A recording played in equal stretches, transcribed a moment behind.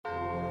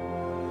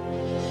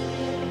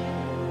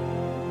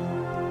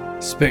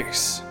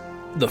Space,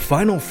 the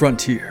final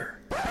frontier.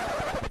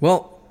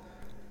 Well,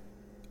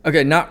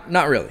 okay, not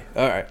really.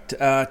 All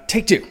right,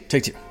 take two.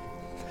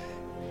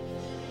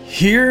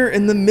 Here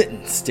in the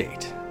Mitten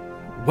State,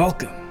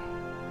 welcome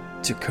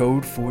to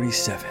Code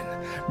 47,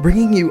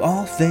 bringing you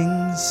all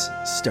things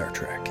Star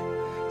Trek,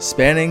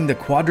 spanning the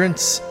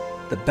quadrants,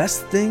 the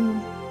best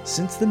thing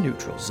since the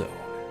neutral zone.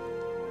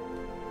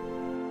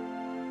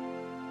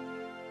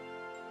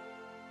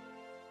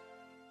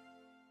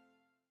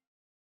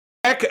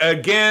 Back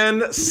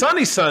again,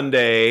 sunny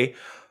Sunday.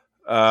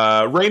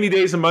 Rainy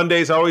days and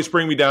Mondays always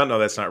bring me down. No,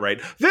 that's not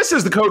right. This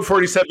is the Code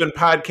 47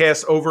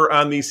 podcast over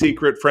on the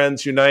Secret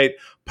Friends Unite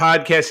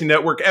Podcasting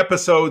Network,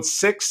 episode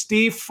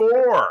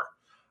 64.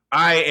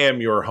 I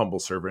am your humble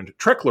servant,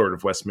 Trek Lord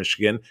of West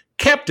Michigan,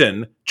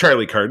 Captain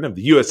Charlie Carden of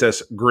the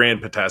USS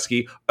Grand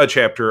Petoskey, a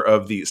chapter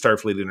of the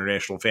Starfleet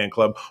International Fan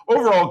Club,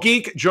 overall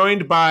geek,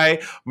 joined by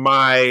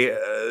my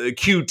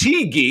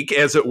QT geek,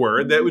 as it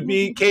were. That would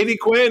be Katie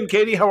Quinn.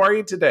 Katie, how are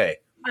you today?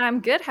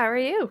 I'm good. How are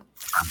you?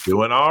 I'm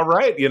doing all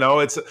right. You know,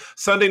 it's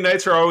Sunday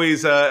nights are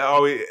always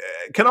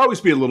can always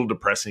be a little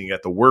depressing. You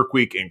got the work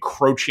week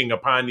encroaching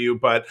upon you,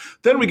 but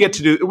then we get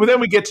to do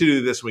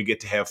this and we get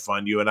to have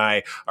fun. You and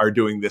I are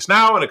doing this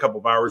now. In a couple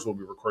of hours, we'll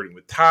be recording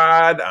with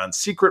Todd on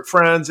Secret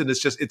Friends, and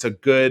it's a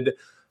good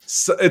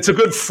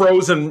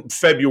frozen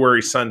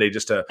February Sunday,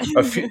 just a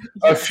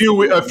few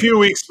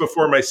weeks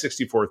before my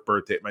 64th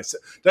birthday.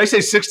 Did I say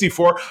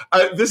 64?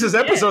 This is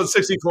episode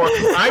 64.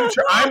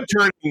 I'm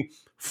turning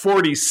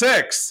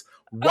 46.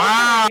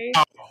 Wow.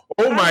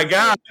 Oh my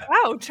God.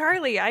 Wow,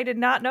 Charlie, I did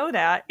not know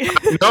that.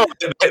 No,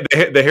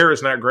 the hair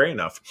is not gray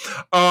enough.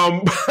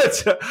 But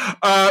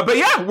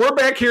yeah, we're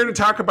back here to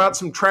talk about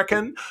some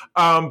Trekking.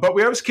 But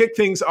we always kick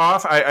things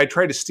off. I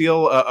try to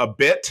steal a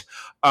bit,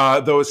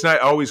 though it's not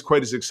always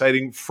quite as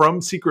exciting,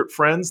 from Secret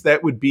Friends.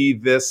 That would be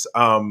this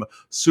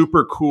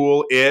super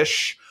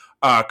cool-ish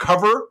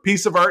cover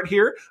piece of art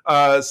here.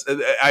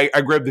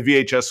 I grabbed the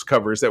VHS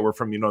covers that were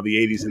from, the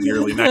 80s and the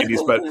early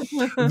 90s, but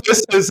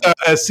this is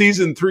a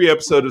season 3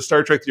 episode of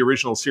Star Trek, the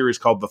original series,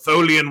 called The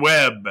Tholian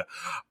Web,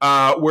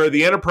 where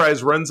the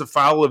Enterprise runs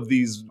afoul of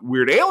these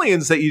weird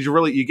aliens that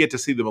you get to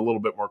see them a little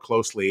bit more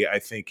closely, I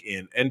think,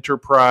 in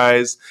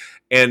Enterprise.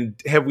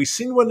 And have we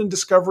seen one in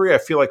Discovery? I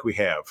feel like we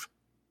have.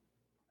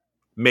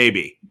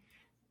 Maybe.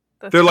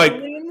 They're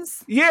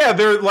Tholians?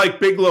 they're like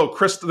big little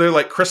crystal. They're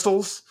like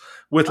crystals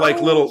with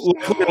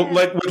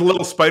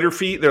little spider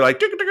feet. They're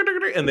like,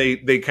 and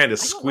they kind of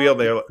squeal.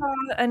 I don't saw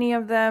any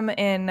of them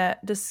in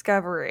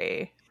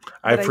Discovery.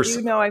 I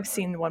do know I've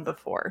seen one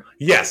before.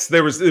 Yes,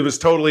 it was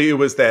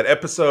that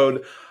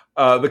episode.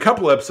 The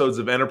couple episodes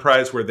of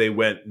Enterprise where they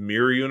went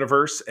mirror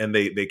universe and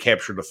they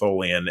captured a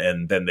Tholian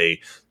and then they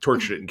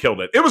tortured it and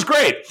killed it. It was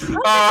great. It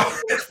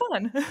was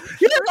fun.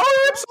 Yeah,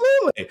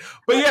 absolutely.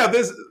 But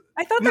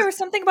I thought there was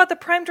something about the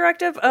Prime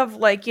Directive of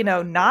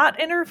not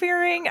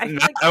interfering. I feel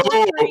like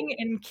interfering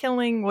and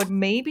killing would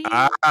maybe.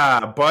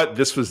 But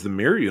this was the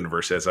mirror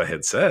universe, as I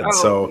had said.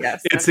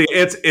 Yes,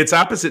 it's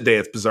opposite day.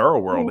 It's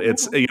Bizarro World.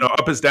 It's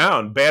up is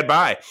down, bad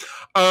bye.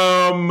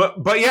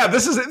 But yeah,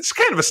 it's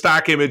kind of a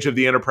stock image of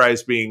the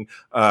Enterprise being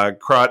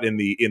caught in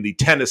the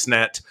tennis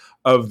net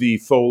of the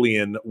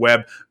Tholian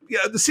web.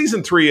 Yeah, the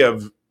season 3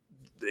 of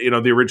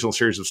the original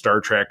series of Star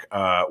Trek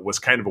was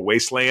kind of a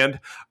wasteland.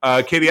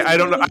 Katie, I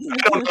don't know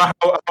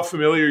how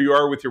familiar you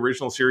are with the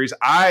original series.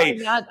 I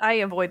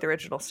avoid the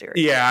original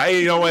series. Yeah,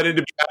 and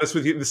to be honest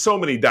with you, there's so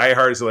many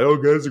diehards are like, oh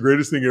God, it's the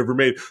greatest thing ever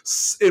made.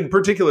 In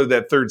particular,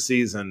 that third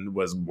season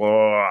was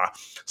blah.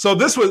 So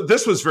this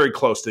was very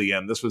close to the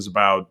end. This was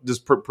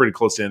pretty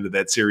close to the end of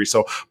that series.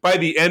 So by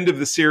the end of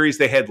the series,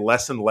 they had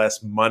less and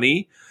less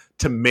money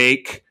to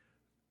make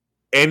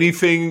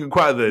anything.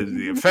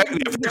 The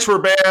effects were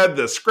bad.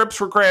 The scripts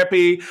were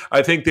crappy.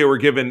 I think they're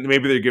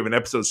given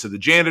episodes to the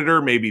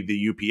janitor, maybe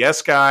the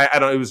UPS guy. I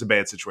don't know. It was a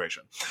bad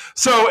situation.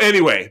 So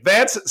anyway,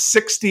 that's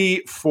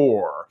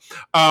 64.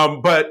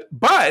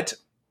 But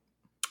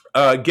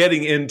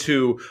getting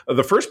into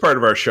the first part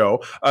of our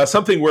show,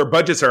 something where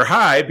budgets are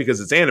high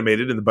because it's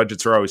animated and the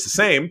budgets are always the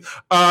same.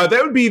 That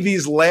would be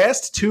these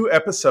last 2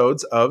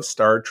 episodes of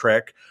Star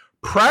Trek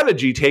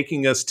Prodigy,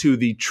 taking us to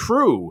the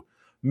true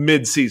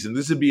mid-season.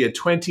 This would be a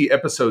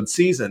 20-episode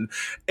season,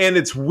 and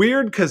it's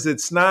weird because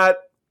it's not,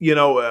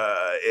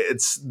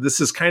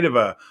 this is kind of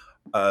a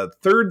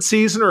third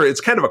season, or it's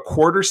kind of a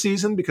quarter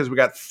season because we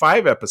got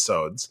 5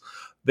 episodes.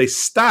 They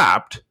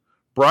stopped,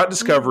 brought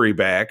Discovery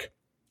back.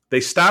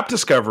 They stopped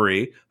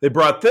Discovery. They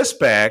brought this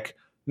back.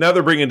 Now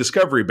they're bringing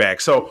Discovery back.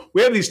 So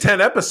we have these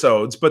 10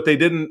 episodes, but they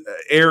didn't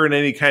air in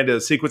any kind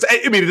of sequence.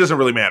 I mean, it doesn't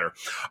really matter.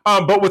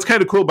 But what's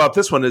kind of cool about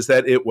this one is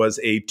that it was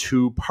a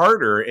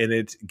 2-parter, and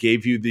it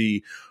gave you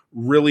the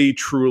really,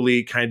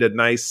 truly kind of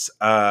nice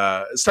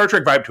Star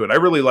Trek vibe to it. I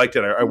really liked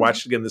it. I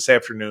watched it again this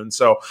afternoon.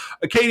 So,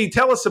 Katie,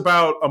 tell us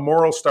about A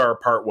Moral Star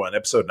Part 1,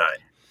 Episode 9.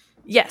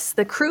 Yes,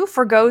 the crew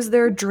forgoes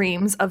their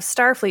dreams of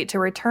Starfleet to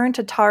return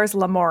to Tars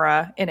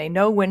Lamora in a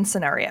no-win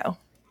scenario.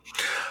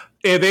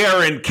 And they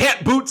are in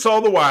cat boots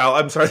all the while.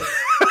 I'm sorry.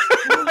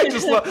 I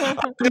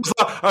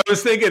I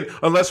was thinking,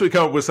 unless we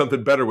come up with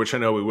something better, which I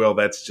know we will,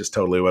 that's just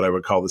totally what I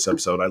would call this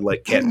episode. I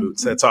like cat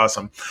boots. That's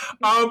awesome.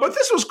 But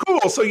this was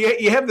cool. So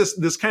you have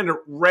this kind of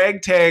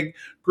ragtag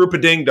group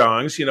of ding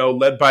dongs,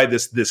 led by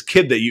this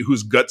kid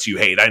whose guts you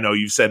hate. I know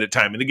you've said it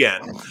time and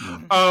again.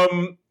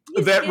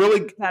 That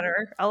really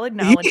better. I'll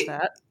acknowledge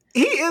that.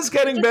 He is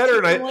getting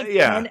better, and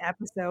 10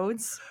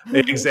 episodes.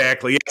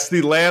 Exactly. It's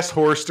the last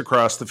horse to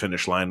cross the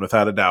finish line,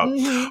 without a doubt.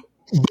 Mm-hmm.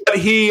 But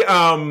he,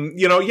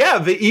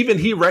 even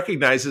he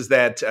recognizes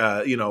that,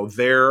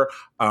 their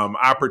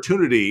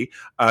opportunity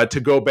to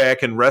go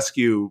back and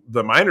rescue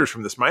the miners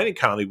from this mining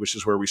colony, which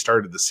is where we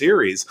started the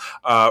series,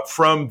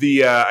 from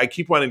the, I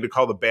keep wanting to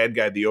call the bad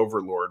guy the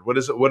Overlord. What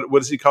is it? What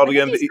is he called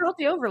again? He's called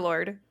the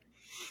Overlord.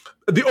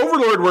 The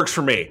Overlord works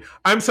for me.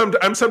 I'm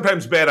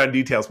sometimes bad on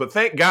details, but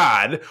thank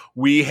God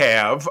we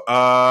have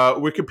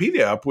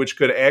Wikipedia up, which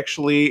could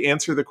actually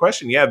answer the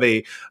question. Yeah,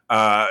 they.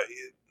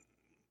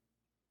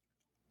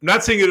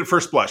 Not seeing it at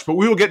first blush, but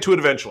we will get to it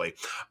eventually.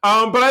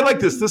 But I like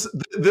this.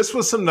 This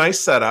was some nice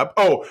setup.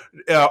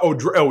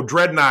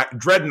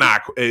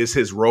 Dreadnought is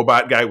his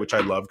robot guy, which I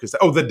love because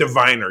the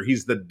Diviner.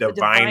 He's the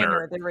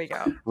Diviner. There we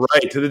go.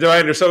 Right, to the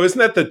Diviner. So isn't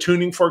that the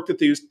tuning fork that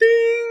they use? Ding.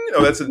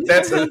 Oh, that's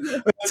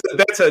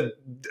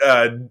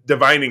a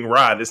divining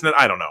rod, isn't it?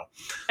 I don't know.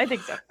 I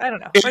think so. I don't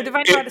know. Or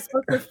divining rod is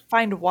supposed to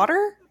find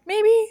water,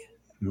 maybe.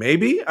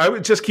 Maybe I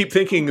would just keep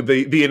thinking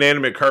the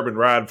inanimate carbon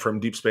rod from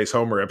Deep Space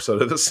Homer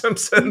episode of The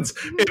Simpsons.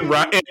 in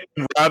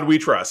Rod we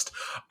trust.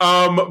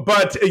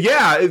 But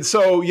yeah,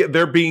 so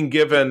they're being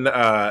given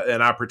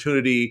an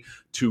opportunity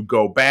to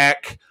go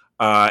back.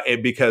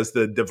 Because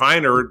the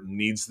Diviner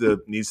needs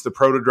the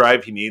proto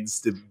drive, he needs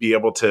to be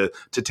able to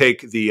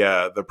take the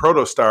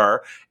protostar,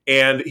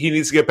 and he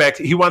needs to get back.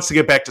 He wants to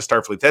get back to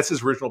Starfleet. That's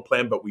his original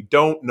plan, but we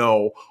don't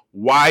know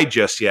why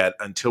just yet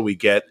until we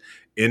get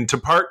into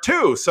part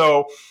 2.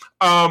 So,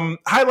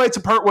 highlights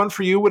of part 1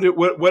 for you.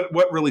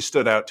 What really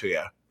stood out to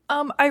you?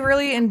 I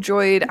really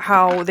enjoyed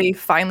how they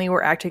finally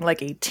were acting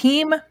like a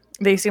team.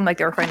 They seemed like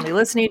they were finally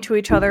listening to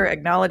each other,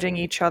 acknowledging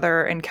each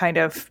other, and kind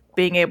of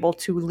being able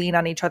to lean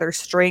on each other's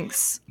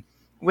strengths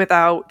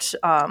without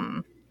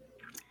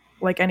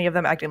any of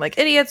them acting like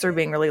idiots or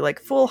being really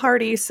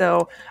foolhardy.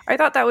 So I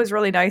thought that was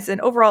really nice.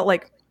 And overall,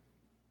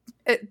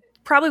 it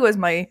probably was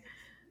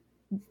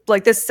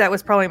this set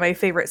was probably my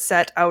favorite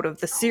set out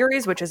of the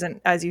series, which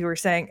isn't, as you were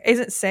saying,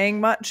 isn't saying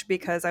much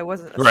because I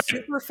wasn't a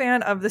super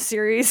fan of the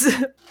series.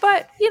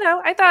 But,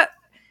 I thought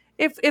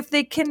if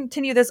they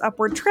continue this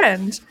upward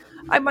trend,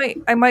 I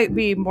might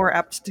be more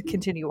apt to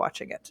continue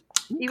watching it.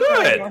 Even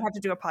though I don't have to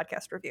do a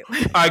podcast review.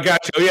 I got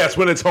you. Yes,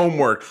 when it's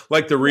homework,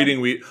 like the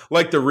reading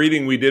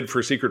we did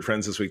for Secret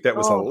Friends this week. That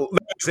was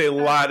a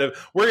lot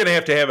of. We're gonna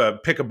have a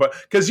pick a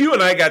because you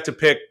and I got to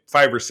pick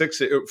 5 or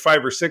 6.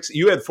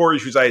 You had 4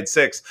 issues. I had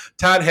 6.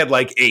 Todd had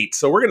 8.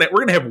 So we're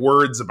gonna have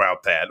words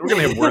about that. We're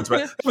gonna have words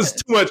about it. It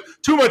was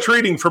too much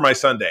reading for my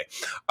Sunday.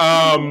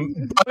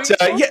 But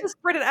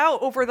spread it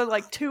out over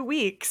the 2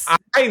 weeks.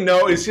 I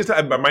know it's just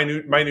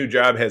my new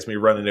job has me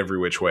running every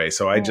which way,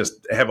 so I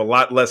just have a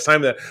lot less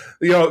time that.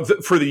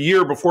 For the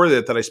year before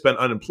that I spent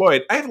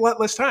unemployed, I have a lot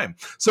less time.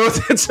 So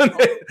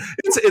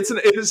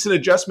it's an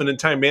adjustment in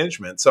time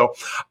management. So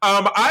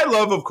I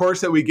love, of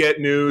course, that we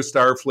get new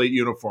Starfleet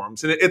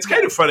uniforms, and it's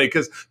kind of funny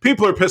because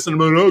people are pissing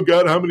about, oh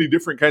God, how many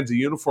different kinds of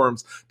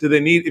uniforms do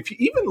they need? If you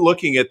even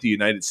looking at the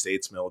United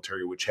States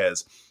military, which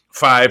has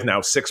 5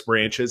 now 6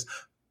 branches.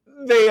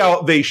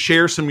 They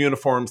share some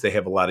uniforms. They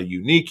have a lot of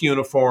unique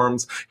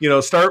uniforms.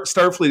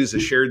 Starfleet is a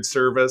shared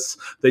service.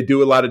 They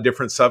do a lot of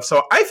different stuff.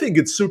 So I think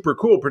it's super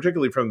cool,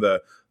 particularly from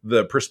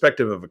the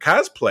perspective of a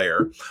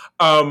cosplayer,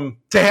 to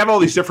have all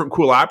these different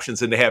cool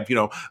options and to have,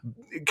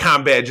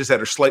 comm badges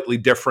that are slightly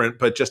different,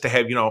 but just to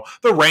have,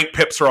 the rank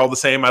pips are all the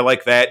same. I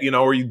like that,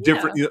 or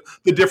the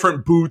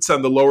different boots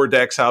on the lower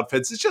decks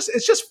outfits. It's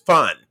just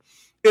fun.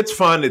 It's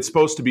fun. It's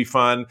supposed to be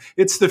fun.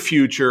 It's the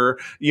future.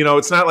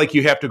 It's not like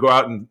you have to go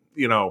out and,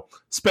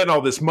 spend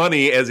all this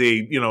money as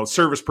a,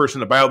 service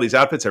person to buy all these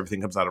outfits. Everything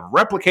comes out of a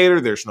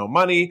replicator. There's no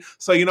money.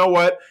 So you know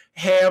what?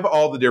 Have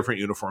all the different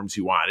uniforms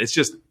you want. It's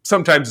just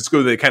sometimes it's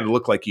good. They kind of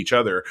look like each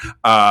other.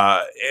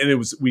 And it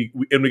was we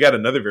got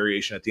another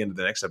variation at the end of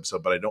the next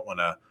episode, but I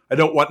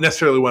don't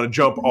necessarily want to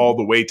jump all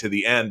the way to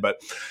the end.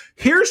 But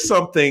here's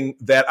something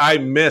that I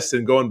missed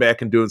in going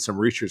back and doing some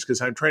research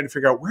because I'm trying to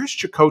figure out where's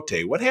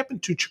Chakotay? What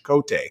happened to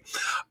Chakotay?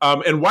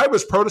 And why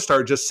was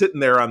Protostar just sitting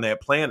there on that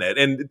planet?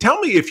 And tell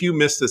me if you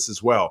missed this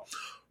as well.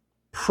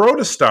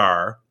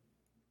 Protostar,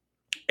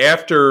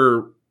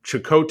 after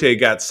Chakotay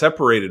got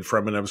separated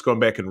from, and I was going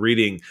back and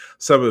reading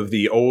some of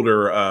the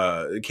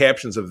older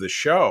captions of the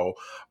show,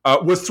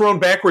 was thrown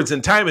backwards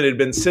in time and had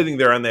been sitting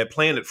there on that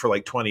planet for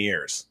 20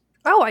 years.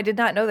 Oh, I did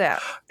not know that.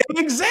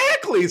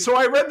 Exactly. So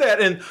I read that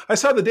and I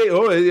saw the date.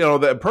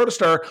 The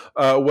Protostar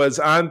was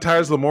on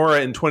Tars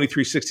Lamora in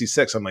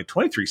 2366. I'm like,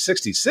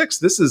 2366?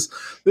 This is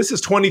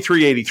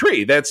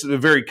 2383. That's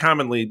very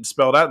commonly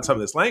spelled out in some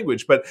of this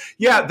language. But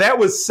yeah, that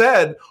was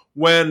said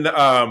when the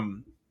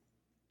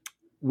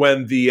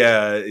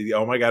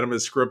oh my God, I'm gonna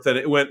screw up. Then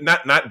it went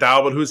not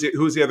Dal, but who's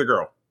the other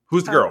girl?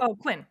 Who's the girl? Oh,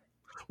 Quinn.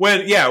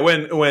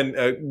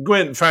 When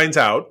Gwen finds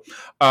out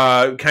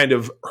kind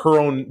of her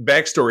own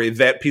backstory,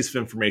 that piece of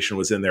information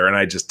was in there, and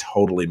I just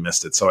totally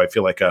missed it. So I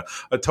feel like a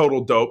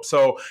total dope.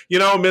 So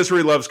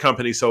misery loves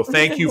company. So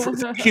thank you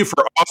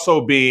for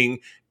also being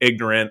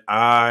ignorant.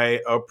 I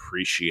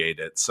appreciate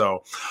it.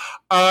 So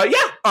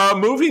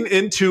moving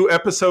into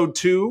episode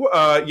 2.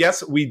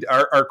 Yes,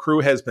 our crew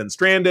has been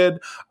stranded.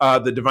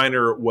 The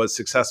diviner was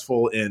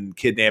successful in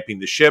kidnapping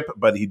the ship,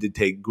 but he did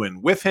take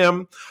Gwen with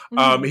him.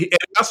 He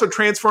also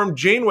transformed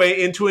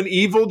Janeway into an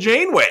evil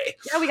Janeway.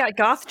 Yeah, we got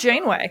goth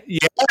Janeway.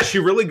 Yeah, she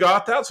really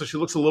gothed out, so she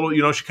looks a little,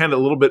 she kind of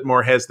a little bit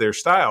more has their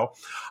style.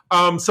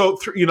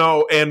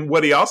 And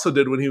what he also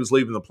did when he was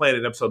leaving the planet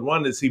in episode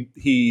 1 is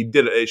he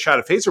did a shot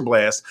of phaser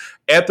blast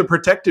at the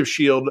protective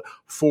shield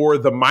for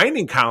the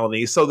mining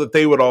colony so that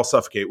they would all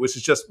suffocate, which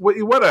is just what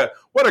a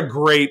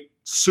great,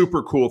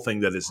 super cool thing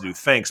that is to do.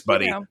 Thanks,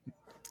 buddy.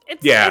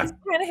 It's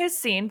kind of his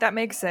scene. That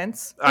makes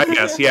sense. I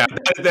guess, yeah.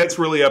 That's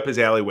really up his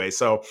alleyway.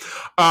 So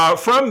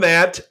from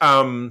that,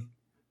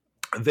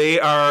 they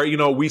are,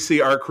 we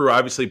see our crew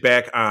obviously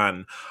back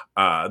on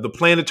the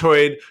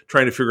planetoid,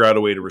 trying to figure out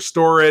a way to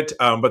restore it.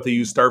 But they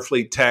use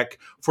Starfleet tech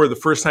for the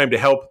first time to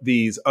help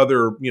these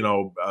other,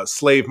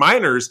 slave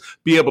miners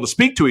be able to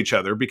speak to each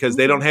other because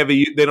they don't have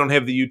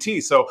the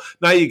UT. So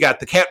now you got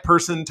the cat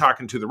person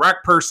talking to the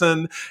rock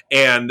person,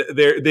 and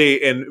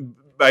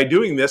by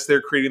doing this,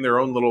 they're creating their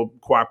own little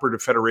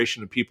cooperative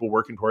federation of people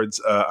working towards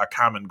a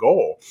common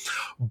goal.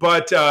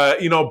 But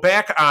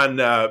back on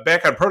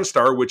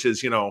Protostar, which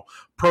is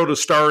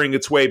protostarring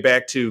its way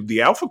back to the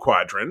Alpha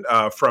Quadrant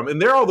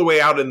and they're all the way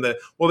out in they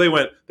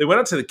went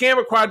up to the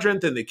Gamma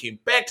Quadrant, then they came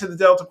back to the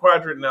Delta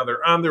Quadrant, and now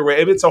they're on their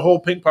way. It's a whole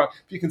ping pong.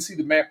 If you can see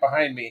the map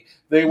behind me,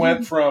 they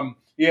went from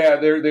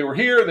they were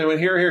here, and they went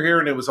here,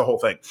 and it was a whole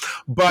thing.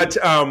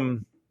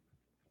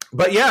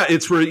 But yeah,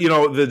 it's where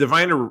the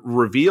diviner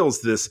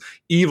reveals this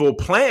evil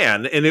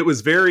plan, and it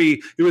was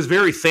very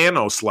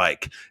Thanos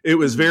like. It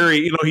was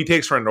very he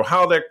takes her into a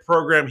holodeck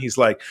program. He's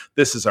like,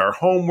 "This is our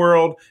home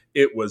world.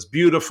 It was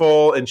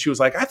beautiful," and she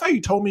was like, "I thought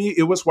you told me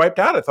it was wiped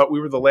out. I thought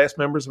we were the last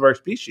members of our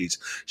species."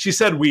 She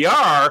said, "We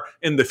are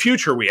in the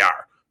future. We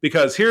are,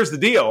 because here's the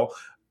deal.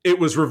 It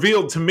was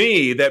revealed to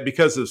me that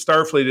because of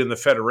Starfleet and the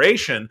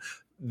Federation,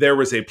 there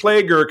was a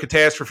plague or a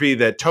catastrophe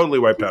that totally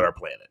wiped out our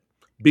planet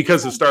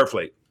because of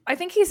Starfleet." I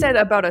think he said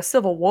about a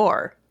civil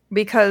war,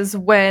 because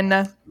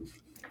when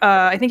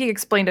I think he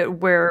explained it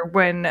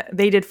when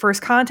they did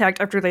first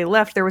contact after they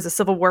left, there was a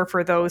civil war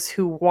for those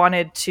who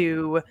wanted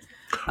to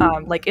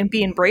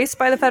be embraced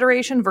by the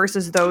Federation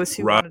versus those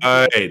who wanted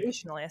to be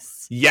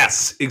nationalists.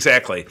 Yes,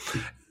 exactly.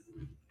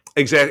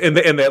 Exactly,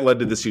 and that led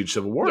to this huge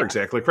civil war. Yeah.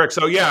 Exactly correct.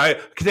 So a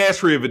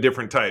catastrophe of a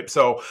different type.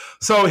 So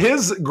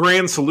his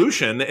grand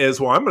solution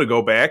is, well, I'm going to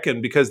go back,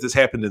 and because this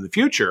happened in the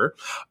future,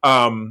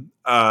 I'm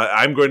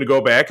going to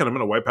go back and I'm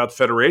going to wipe out the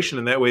Federation,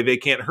 and that way they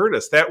can't hurt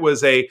us. That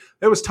was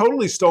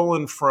totally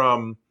stolen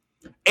from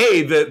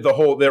the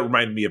whole that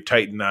reminded me of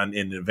Titan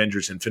in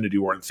Avengers Infinity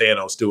War and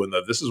Thanos doing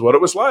this is what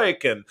it was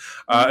like, and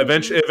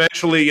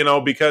eventually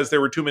because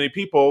there were too many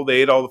people,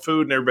 they ate all the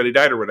food and everybody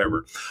died or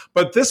whatever.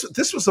 But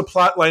this was a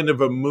plot line of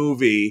a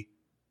movie.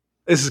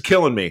 This is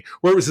killing me.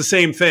 Where it was the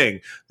same thing.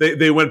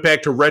 They went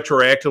back to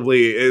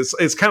retroactively.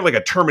 It's kind of like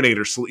a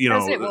Terminator.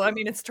 Well, I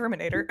mean, it's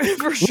Terminator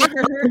for sure.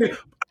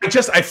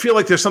 I feel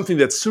like there's something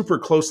that's super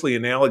closely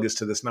analogous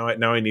to this. Now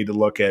I need to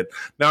look at.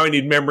 Now I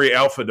need Memory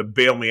Alpha to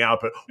bail me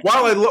out. But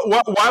while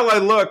I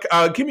look,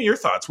 give me your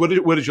thoughts. What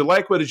did you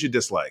like? What did you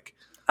dislike?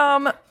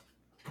 I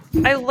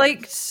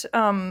liked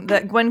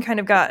that Gwen kind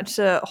of got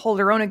to hold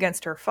her own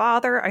against her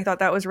father. I thought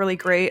that was really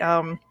great.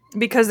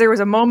 Because there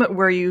was a moment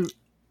where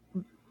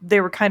they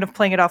were kind of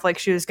playing it off like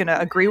she was going to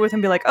agree with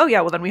him, be like, "Oh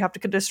yeah, well then we have to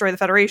destroy the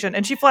Federation."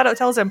 And she flat out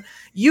tells him,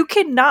 "You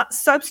cannot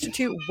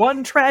substitute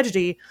one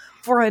tragedy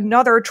for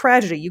another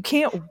tragedy. You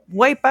can't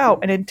wipe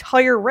out an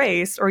entire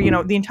race or,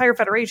 the entire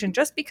Federation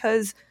just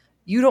because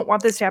you don't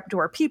want this to happen to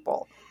our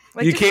people."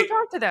 Like, you can't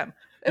talk to them.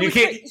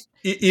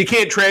 You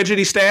can't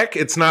tragedy stack.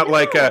 It's not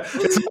like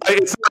it's not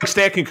like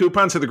stacking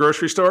coupons at the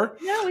grocery store.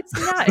 No, it's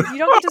not. You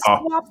don't get to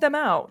swap them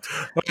out.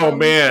 Oh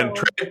man,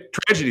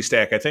 tragedy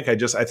stack. I think I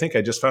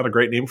just found a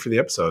great name for the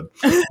episode.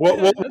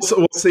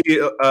 We'll see.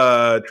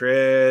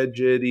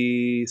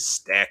 Tragedy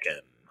stacking.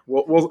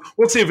 We'll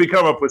see if we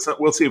come up with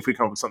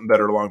something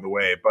better along the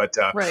way. But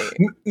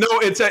no,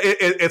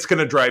 it's going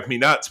to drive me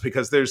nuts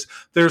because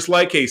there's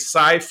like a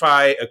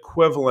sci-fi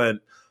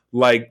equivalent.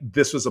 Like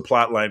this was a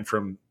plot line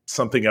from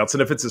something else,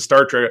 and if it's a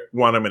Star Trek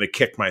one, I'm going to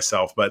kick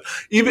myself. But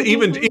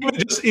even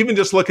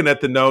just looking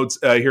at the notes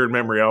here in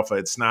Memory Alpha,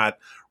 it's not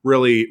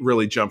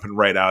really jumping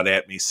right out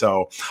at me.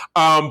 So,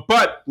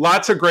 but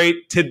lots of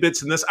great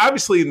tidbits in this.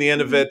 Obviously, in the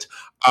end of it,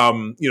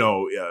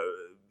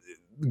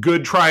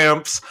 good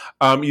triumphs.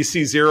 You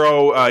see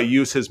Zero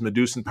use his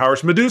Medusan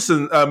powers.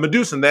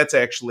 Medusan, that's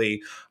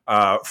actually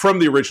from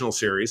the original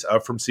series,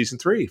 from season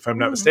 3, if I'm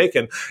not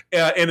mistaken,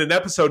 in an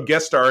episode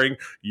guest starring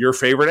your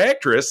favorite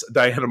actress,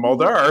 Diana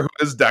Muldaur, who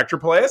is Dr.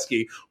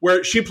 Pulaski,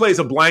 where she plays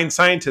a blind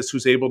scientist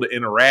who's able to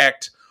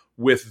interact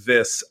with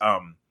this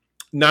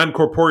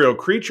non-corporeal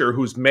creature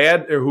whose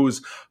mad or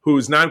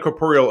whose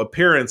non-corporeal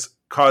appearance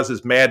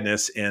causes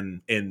madness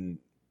in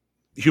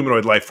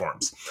humanoid life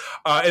forms.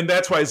 And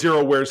that's why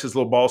Zero wears his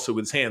little ball suit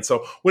with his hand.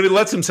 So when he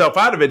lets himself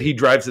out of it, he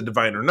drives the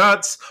diviner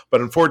nuts. But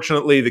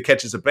unfortunately, the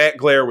catches a bat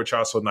glare, which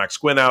also knocks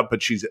Gwen out,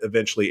 but she's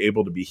eventually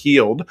able to be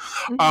healed.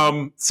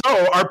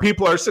 So our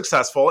people are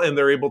successful, and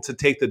they're able to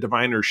take the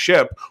diviner's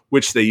ship,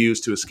 which they use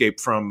to escape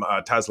from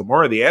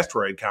Taslamora, the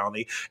asteroid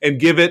colony, and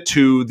give it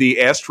to the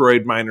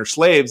asteroid miner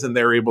slaves, and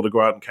they're able to go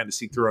out and kind of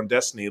seek their own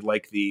destiny,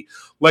 like the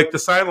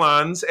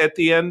Cylons at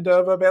the end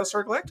of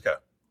Battlestar Galactica.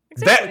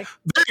 Exactly.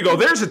 There you go.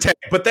 There's a tag,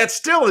 but that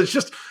still is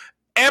just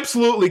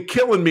absolutely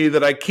killing me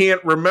that I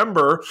can't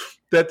remember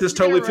that this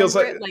totally feels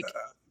like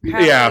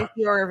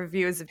your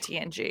reviews of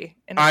TNG.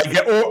 And I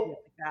get, or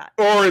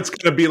it's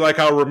going to be like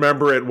I'll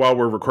remember it while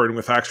we're recording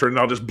with Oxford, and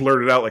I'll just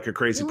blurt it out like a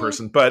crazy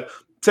person. But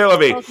c'est la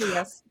vie.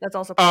 Yes, that's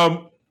also.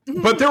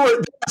 But there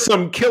were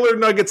some killer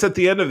nuggets at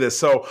the end of this.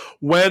 So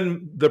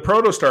when the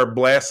protostar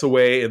blasts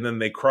away and then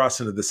they cross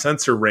into the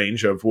sensor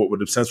range of what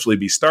would essentially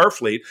be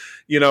Starfleet,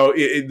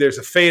 there's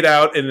a fade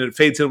out and it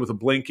fades in with a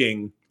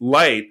blinking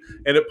light,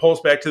 and it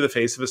pulls back to the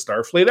face of a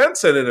Starfleet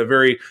ensign in a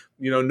very,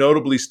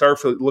 notably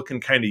Starfleet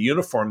looking kind of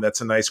uniform.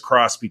 That's a nice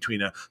cross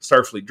between a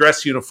Starfleet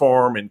dress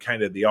uniform and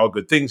kind of the All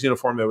Good Things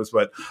uniform. That was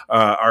what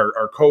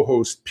our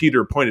co-host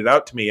Peter pointed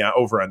out to me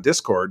over on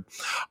Discord.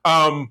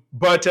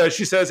 But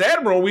she says,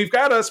 "Admiral, we've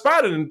got a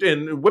spot,"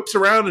 and whips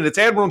around, and it's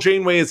Admiral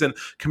Janeway is in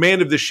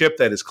command of the ship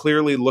that is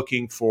clearly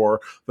looking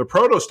for the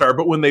protostar.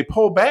 But when they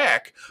pull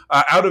back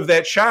out of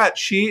that shot,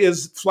 she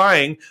is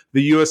flying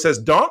the USS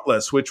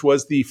Dauntless, which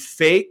was the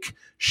fake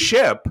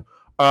ship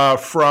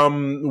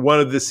from one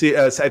of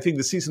the I think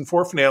the season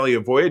 4 finale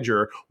of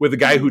Voyager, with a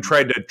guy who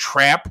tried to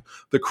trap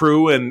the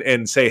crew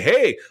and say,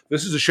 "Hey,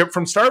 this is a ship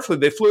from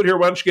Starfleet. They flew it here.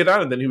 Why don't you get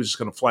on?" And then he was just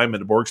going to fly him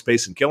into Borg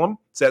space and kill him.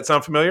 Does that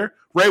sound familiar?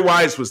 Ray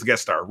Wise was the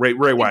guest star. Ray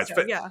Wise.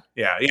 So,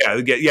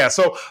 yeah.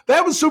 So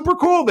that was super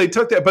cool. They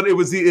took that, but it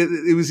was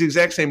the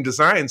exact same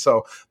design.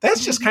 So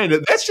that's just kind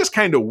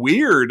of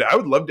weird. I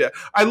would love to.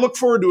 I look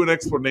forward to an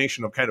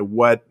explanation of kind of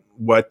what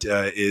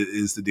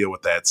is the deal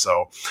with that.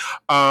 So,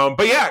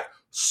 but yeah.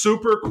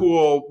 Super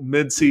cool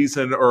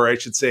mid-season, or I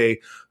should say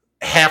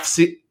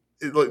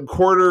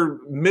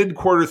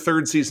mid-quarter,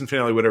 third season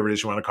finale, whatever it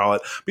is you want to call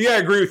it. But yeah, I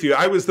agree with you.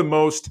 I was the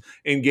most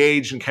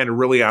engaged and kind of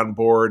really on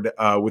board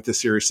with the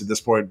series at this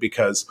point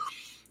because,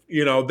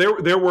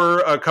 there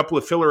were a couple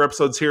of filler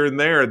episodes here and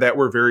there that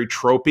were very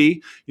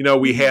tropey.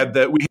 We had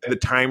the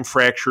time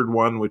fractured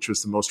one, which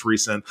was the most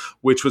recent,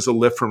 which was a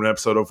lift from an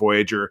episode of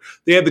Voyager.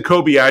 They had the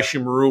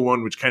Kobayashi Maru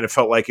one, which kind of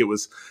felt like it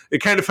was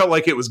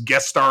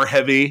guest star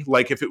heavy,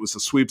 like if it was a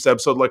sweeps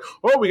episode, like,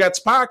 oh, we got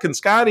Spock and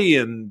Scotty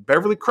and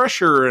Beverly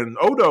Crusher and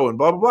Odo and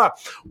blah blah blah.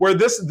 Where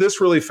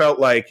this really felt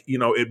like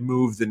it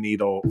moved the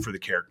needle for the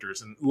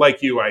characters, and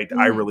like you, I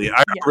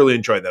really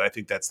enjoyed that. I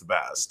think that's the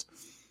best.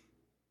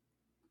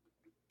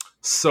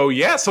 So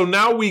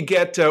now we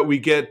get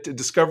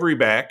Discovery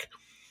back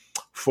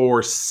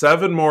for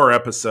 7 more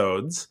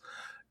episodes,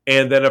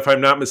 and then if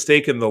I'm not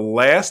mistaken, the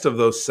last 3 of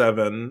those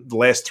 7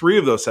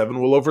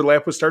 will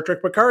overlap with Star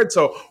Trek Picard.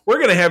 So we're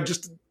going to have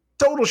just a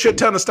total shit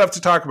ton of stuff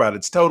to talk about.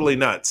 It's totally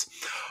nuts.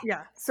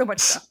 Yeah, so much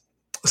stuff.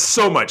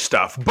 So much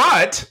stuff.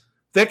 But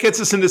that gets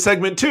us into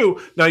segment 2.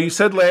 Now, you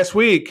said last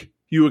week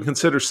you would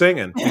consider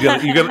singing. You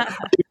gonna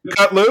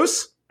cut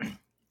loose?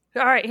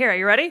 All right, here. Are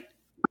you ready?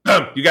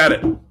 You got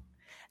it.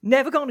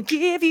 Never gonna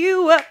give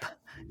you up.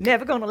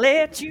 Never gonna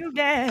let you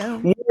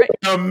down. Wait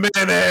a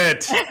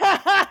minute.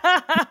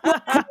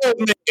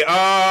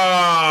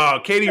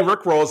 Katie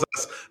rickrolls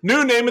us.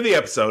 New name of the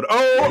episode.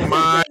 Oh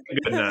my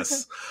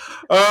goodness.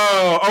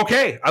 Oh,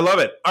 okay. I love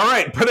it. All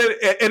right. But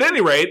at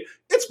any rate,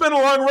 it's been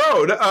a long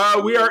road.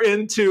 We are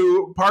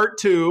into part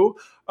 2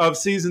 of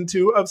season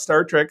 2 of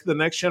Star Trek: The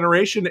Next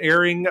Generation,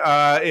 airing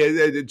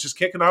just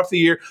kicking off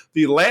the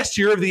last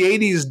year of the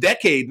 80s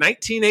decade,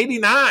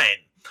 1989.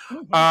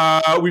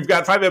 We've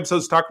got 5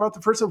 episodes to talk about, the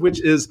first of which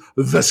is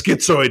The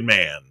Schizoid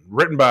Man,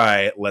 directed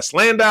by Les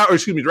Landau,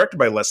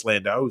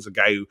 who's a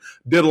guy who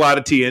did a lot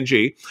of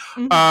TNG.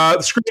 The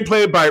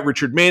screenplay by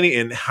Richard Manny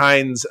and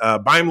Heinz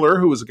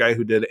Beimler, who was a guy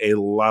who did a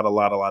lot of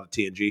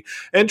TNG,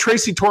 and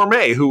Tracy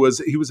Torme, who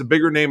was a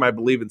bigger name, I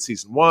believe, in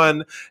season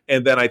 1,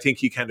 and then I think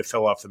he kind of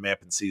fell off the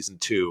map in season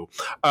 2.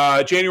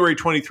 January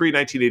 23,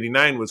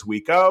 1989 was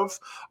week of.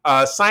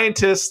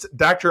 Scientist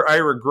Dr.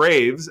 Ira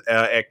Graves,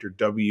 actor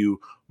W.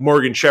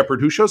 Morgan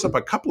Shepard, who shows up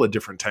a couple of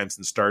different times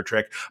in Star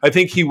Trek. I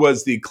think he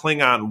was the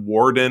Klingon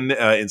warden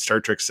in Star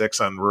Trek 6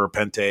 on Rura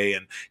Penthe,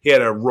 and he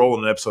had a role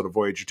in an episode of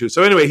Voyager 2.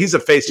 So anyway, he's a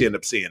face you end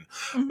up seeing.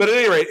 But at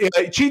any rate,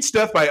 he cheats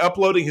death by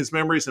uploading his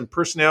memories and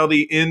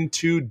personality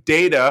into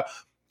Data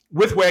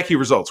with wacky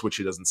results, which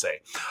he doesn't say.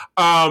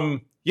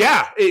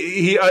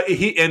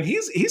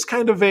 He's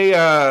kind of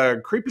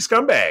a creepy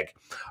scumbag,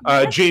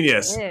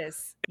 genius.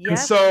 Yep. And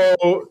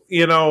so,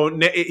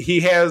 he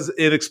has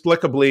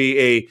inexplicably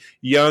a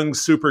young,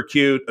 super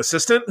cute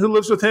assistant who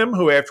lives with him,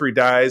 who after he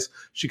dies,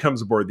 she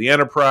comes aboard the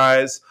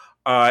Enterprise.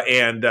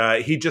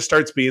 and he just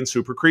starts being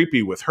super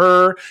creepy with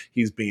her.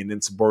 He's being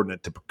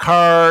insubordinate to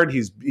Picard.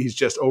 He's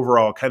just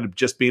overall kind of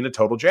just being a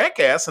total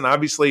jackass. And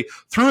obviously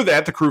through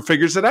that, the crew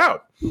figures it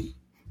out.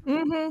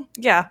 Mm-hmm.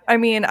 Yeah. I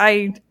mean,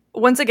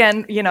 once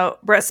again,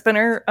 Brett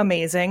Spinner,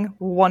 amazing,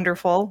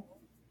 wonderful.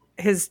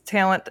 His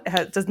talent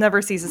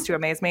never ceases to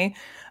amaze me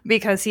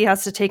because he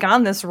has to take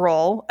on this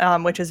role,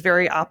 which is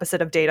very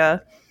opposite of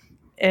Data.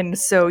 And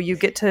so you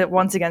get to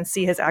once again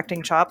see his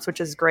acting chops,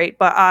 which is great.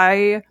 But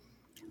I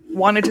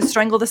wanted to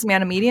strangle this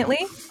man immediately.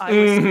 I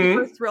was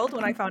super thrilled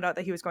when I found out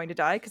that he was going to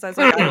die because I was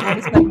like, I don't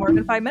want to spend more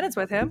than 5 minutes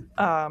with him.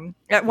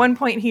 At one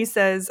point he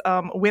says,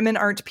 women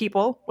aren't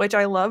people, which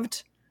I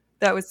loved.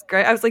 That was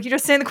great. I was like, you're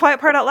just saying the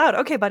quiet part out loud.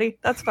 Okay, buddy,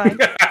 that's fine.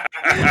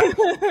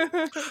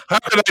 How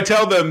can I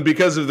tell them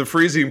because of the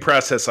freezing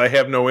process I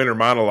have no inner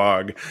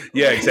monologue?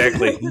 Yeah,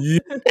 exactly.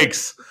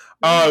 Yikes.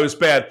 Oh, it was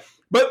bad.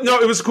 But no,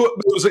 it was cool.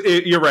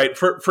 You're right.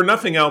 For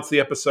nothing else, the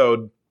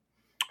episode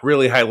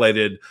really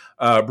highlighted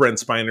Brent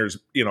Spiner's,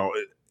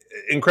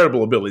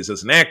 incredible abilities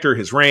as an actor,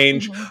 his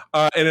range,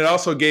 and it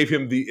also gave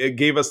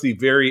us the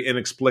very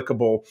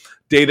inexplicable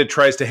Data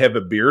tries to have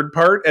a beard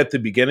part at the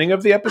beginning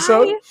of the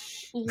episode.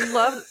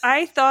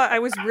 I thought I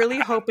was really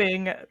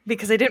hoping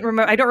because I don't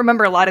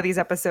remember a lot of these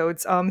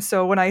episodes.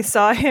 So when I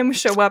saw him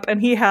show up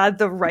and he had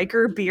the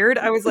Riker beard,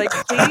 I was like,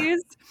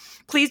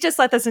 please just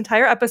let this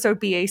entire episode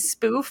be a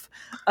spoof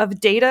of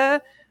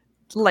Data,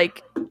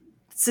 like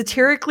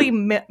satirically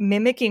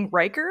mimicking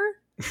Riker.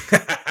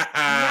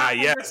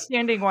 Yes.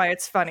 Understanding why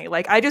it's funny.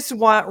 Like, I just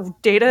want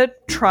Data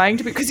trying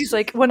to, because he's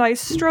like, when I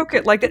stroke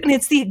it like that, and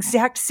it's the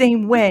exact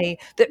same way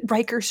that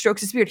Riker strokes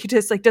his beard. He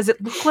just like, does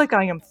it look like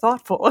I am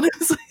thoughtful? And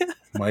it's like,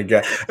 my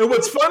God. And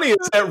what's funny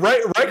is that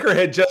Riker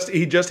had just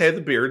had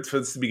the beard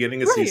since the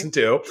beginning of season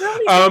 2.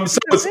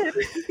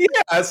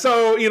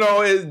 So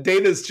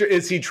Data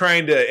is he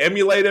trying to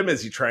emulate him?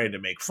 Is he trying to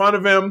make fun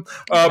of him?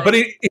 But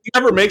he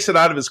never makes it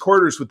out of his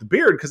quarters with the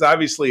beard because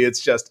obviously it's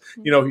just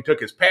he took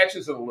his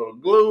patches and a little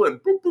glue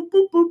and boop boop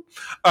boop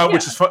boop,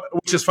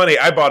 which is funny.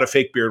 I bought a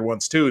fake beard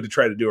once too to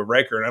try to do a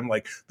Riker, and I'm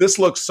like, this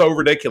looks so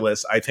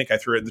ridiculous. I think I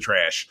threw it in the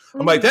trash.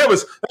 I'm like, that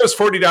was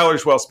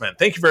 $40 well spent.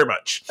 Thank you very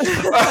much.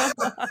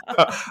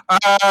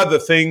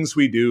 The things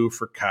we do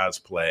for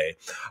cosplay.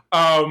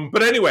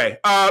 But anyway,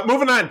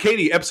 moving on.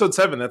 Katie, episode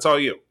 7. That's all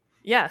you.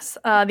 Yes.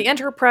 The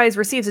Enterprise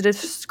receives a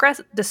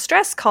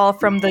distress call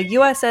from the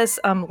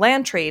USS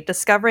Lantry,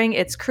 discovering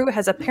its crew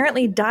has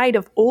apparently died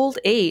of old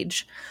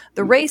age.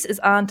 The race is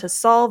on to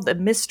solve the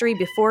mystery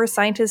before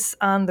scientists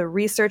on the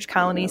research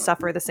colony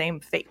suffer the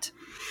same fate.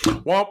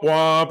 Womp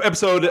womp.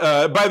 Episode,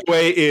 by the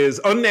way, is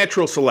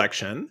Unnatural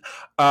Selection,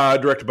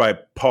 directed by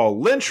Paul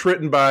Lynch,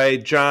 written by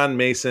John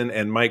Mason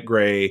and Mike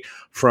Gray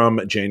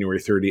from January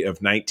 30 of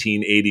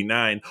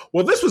 1989.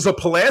 Well, this was a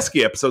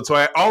Pulaski episode, so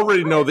I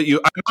already know that you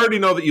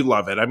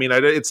love it. I mean,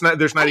 there's not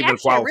even a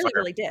qualifier. I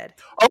really did.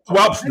 Oh,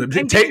 well, I'm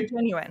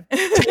genuine.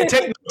 Take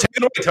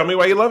it away. Tell me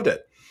why you loved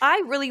it.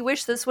 I really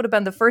wish this would have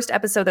been the first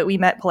episode that we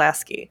met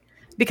Pulaski,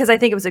 because I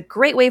think it was a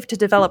great way to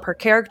develop her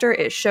character.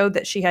 It showed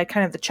that she had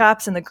kind of the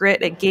chops and the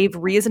grit. It gave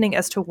reasoning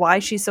as to why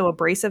she's so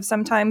abrasive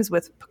sometimes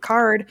with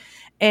Picard.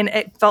 And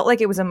it felt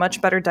like it was a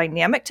much better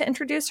dynamic to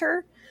introduce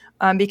her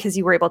because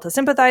you were able to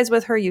sympathize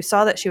with her. You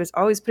saw that she was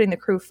always putting the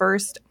crew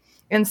first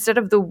instead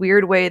of the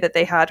weird way that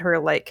they had her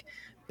like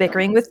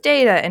bickering with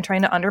Data and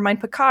trying to undermine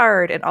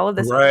Picard and all of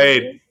this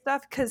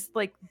stuff. Because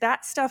like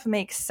that stuff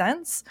makes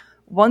sense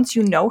once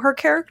you know her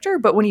character.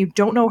 But when you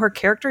don't know her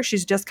character,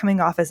 she's just coming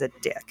off as a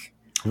dick.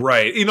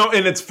 Right.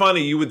 And it's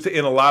funny, you would,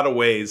 in a lot of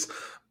ways,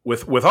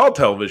 with all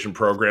television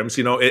programs,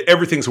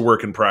 everything's a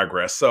work in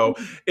progress. So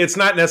it's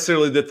not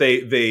necessarily that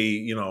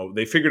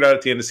they figured out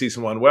at the end of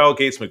season 1, well,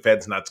 Gates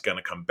McFadden's not going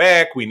to come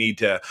back. We need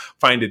to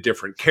find a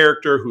different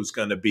character who's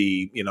going to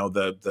be,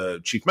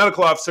 the chief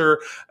medical officer.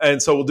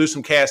 And so we'll do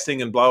some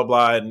casting and blah,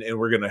 blah, blah. And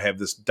we're going to have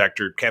this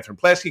Dr. Catherine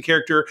Pulaski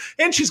character.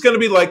 And she's going to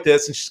be like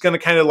this. And she's going to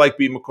kind of like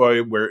be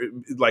McCoy,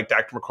 like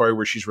Dr. McCoy,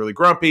 where she's really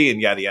grumpy and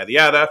yada, yada,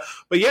 yada.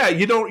 But yeah,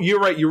 you're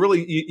right. You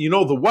really, you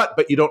know the what,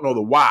 but you don't know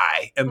the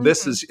why. And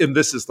this is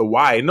the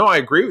why. No, I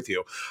agree with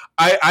you.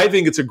 I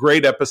think it's a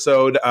great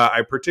episode.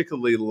 I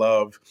particularly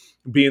love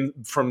being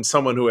from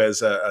someone who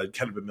has a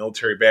kind of a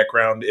military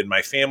background in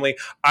my family.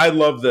 I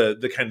love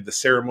the kind of the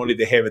ceremony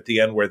they have at the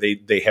end where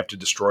they have to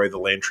destroy the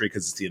Lantry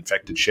because it's the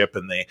infected ship,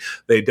 and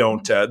they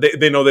don't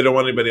they know they don't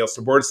want anybody else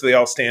to board, so they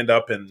all stand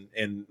up in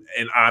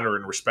honor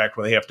and respect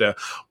when they have to.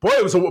 Boy,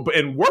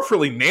 and Worf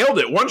really nailed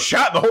it. One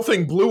shot, the whole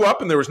thing blew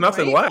up, and there was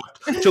nothing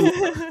left.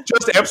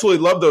 Just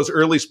absolutely love those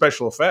early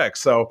special effects.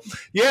 So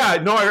yeah,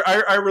 no,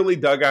 I really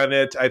dug on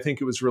it. I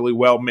think it was really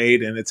well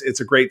made, and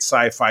it's a great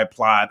sci-fi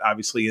plot.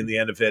 Obviously, in the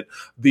end of it,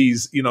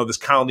 these this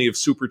colony of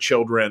super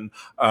children,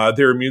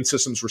 their immune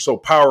systems were so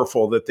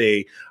powerful that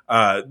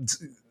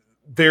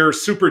their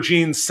super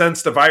genes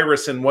sensed a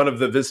virus in one of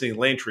the visiting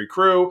Lantry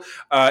crew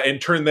and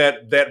turned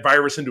that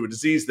virus into a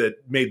disease that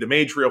made them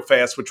age real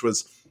fast, which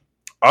was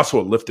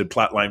also a lifted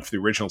plot line for the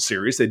original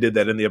series. They did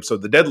that in the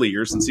episode The Deadly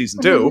Years in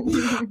season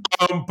 2.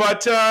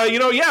 But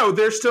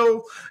there's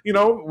still,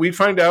 we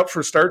find out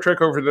for Star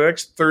Trek over the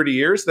next 30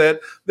 years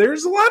that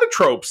there's a lot of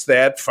tropes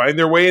that find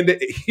their way into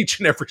each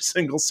and every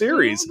single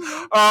series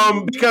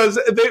because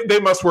they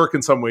must work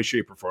in some way,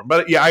 shape, or form.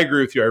 But yeah, I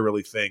agree with you. I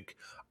really think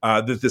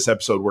that this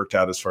episode worked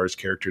out as far as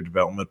character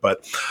development.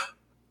 But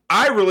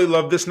I really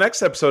love this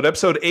next episode.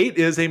 Episode 8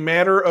 is A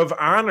Matter of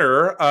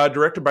Honor,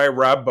 directed by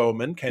Rob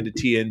Bowman, kind of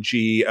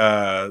TNG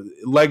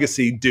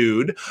legacy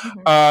dude.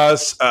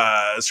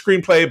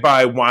 Screenplay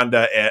by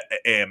Wanda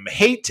M.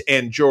 Haight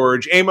and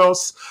George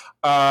Amos.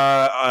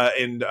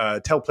 And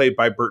teleplay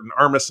by Burton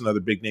Armus,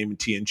 another big name in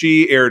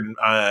TNG. Aired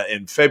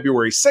in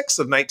February 6th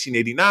of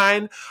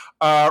 1989.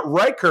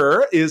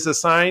 Riker is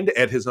assigned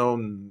at his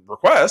own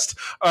request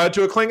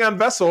to a Klingon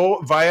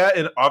vessel via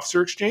an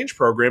officer exchange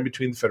program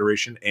between the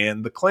Federation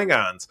and the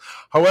Klingons.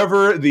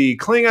 However, the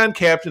Klingon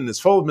captain is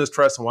full of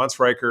mistrust and wants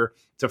Riker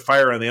to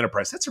fire on the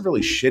Enterprise. That's a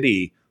really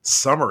shitty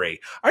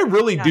summary. I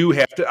really do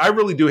have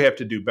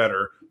to do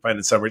better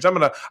finding summaries.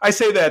 I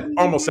say that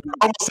almost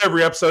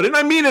every episode, and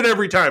I mean it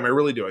every time. I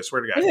really do. I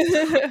swear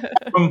to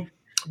God.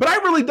 But I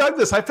really dug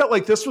this. I felt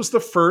like this was the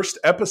first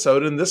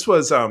episode, and this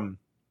was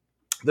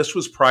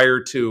prior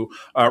to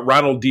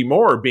Ronald D.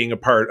 Moore being a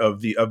part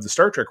of the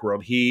Star Trek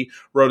world. He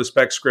wrote a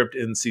spec script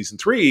in season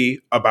 3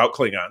 about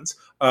Klingons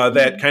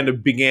that kind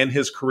of began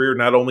his career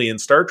not only in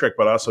Star Trek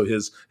but also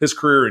his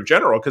career in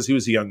general, because he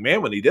was a young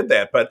man when he did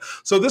that. But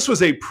so this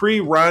was a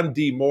pre-Ron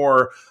D.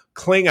 Moore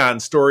Klingon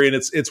story, and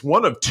it's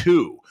one of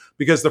two,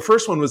 because the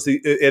first one was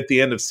at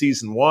the end of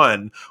season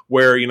 1,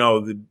 where it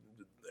was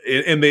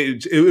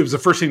the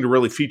first thing to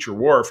really feature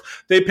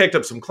Worf. They picked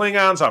up some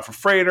Klingons off a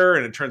freighter,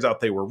 and it turns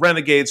out they were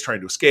renegades trying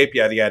to escape.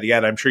 Yada yada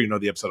yada. I'm sure you know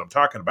the episode I'm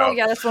talking about. Oh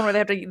yeah, that's the one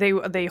where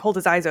they hold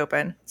his eyes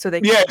open so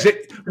they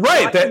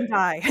right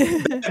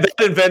that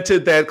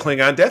invented that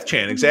Klingon death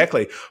chant,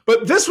 exactly.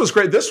 But this was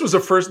great. This was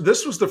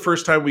the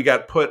first time we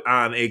got put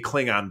on a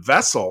Klingon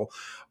vessel.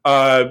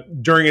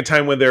 During a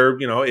time when they're,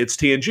 it's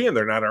TNG and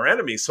they're not our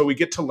enemies. So we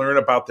get to learn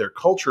about their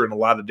culture in a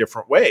lot of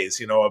different ways,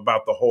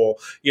 about the whole,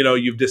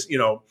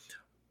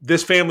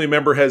 this family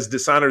member has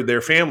dishonored their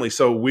family.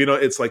 So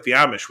it's like the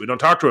Amish. We don't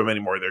talk to them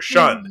anymore. They're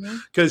shunned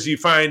because you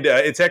find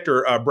it's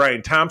actor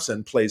Brian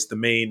Thompson plays the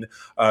main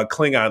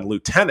Klingon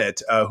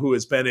lieutenant who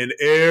has been in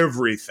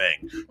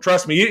everything.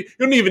 Trust me, you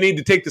don't even need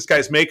to take this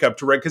guy's makeup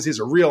to read, because he's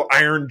a real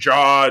iron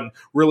jaw and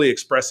really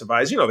expressive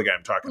eyes. You know the guy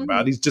I'm talking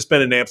about. He's just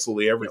been in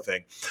absolutely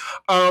everything.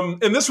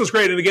 And this was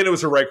great. And again, it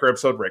was a Riker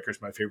episode.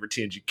 Riker's my favorite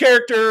TNG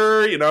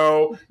character.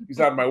 He's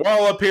on my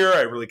wall up here.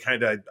 I really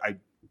kind of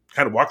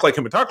walk like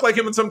him and talk like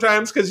him, and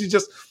sometimes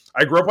because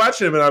I grew up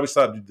watching him and I always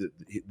thought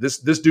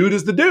this dude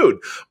is the dude.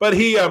 But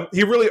he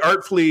really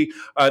artfully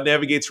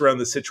navigates around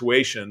the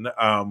situation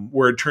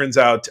where it turns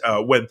out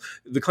when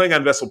the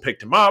Klingon vessel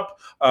picked him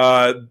up,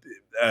 a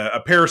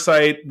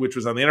parasite, which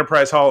was on the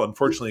Enterprise hull,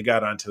 unfortunately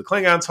got onto the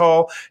Klingons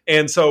hull.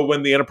 And so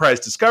when the Enterprise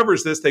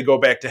discovers this, they go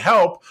back to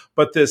help.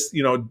 But this,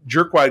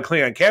 jerkwad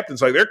Klingon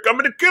captain's like, they're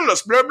coming to kill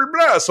us, blah, blah,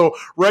 blah. So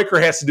Riker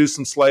has to do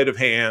some sleight of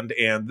hand.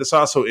 And this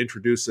also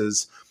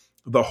introduces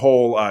the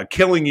whole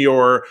killing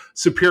your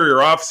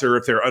superior officer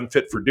if they're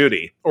unfit for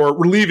duty, or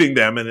relieving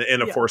them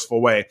in a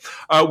forceful way,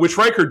 which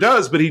Riker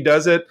does, but he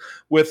does it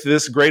with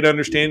this great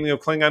understanding of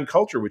Klingon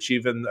culture, which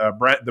even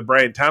the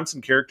Brian Thompson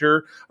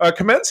character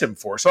commends him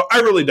for. So I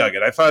really dug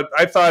it. I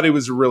thought it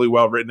was a really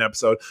well written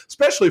episode,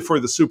 especially for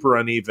the super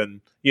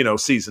uneven,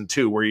 season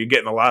 2, where you're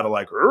getting a lot of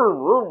like,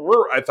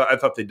 I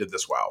thought they did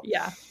this well.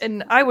 Yeah,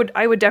 and I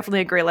would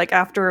definitely agree. Like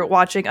after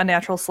watching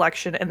Unnatural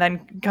Selection and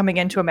then coming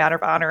into A Matter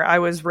of Honor, I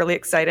was really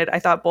excited. I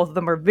thought both of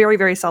them were very,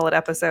 very solid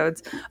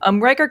episodes.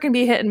 Riker can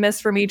be hit and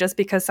miss for me just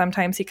because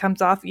sometimes he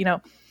comes off,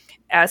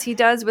 as he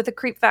does, with a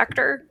creep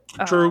factor.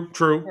 True.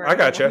 I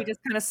gotcha. He just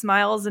kind of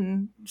smiles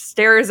and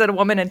stares at a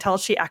woman until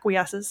she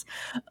acquiesces.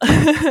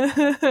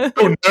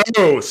 Oh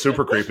no,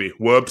 super creepy.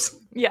 Whoops.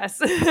 Yes.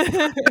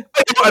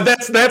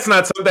 That's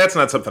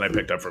not something I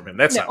picked up from him.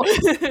 That's not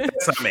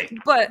me.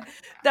 But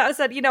that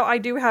said, I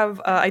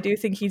do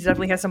think he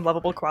definitely has some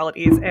lovable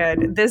qualities,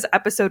 and this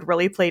episode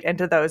really played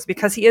into those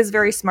because he is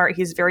very smart,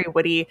 he's very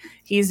witty,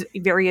 he's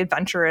very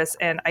adventurous,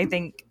 and I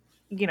think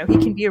he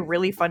can be a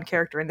really fun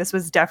character, and this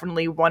was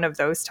definitely one of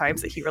those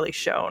times that he really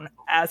shone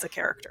as a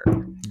character.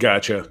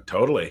 Gotcha.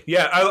 Totally.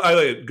 Yeah, I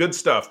like it. Good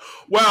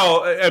stuff.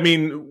 Well, I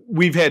mean,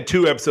 we've had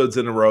 2 episodes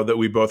in a row that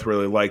we both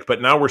really liked,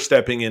 but now we're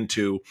stepping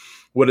into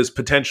what is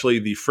potentially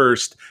the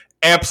first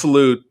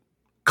absolute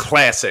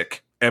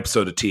classic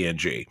episode of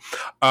TNG.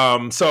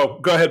 So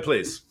go ahead,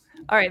 please.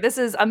 All right. This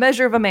is A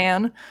Measure of a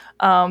Man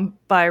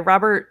by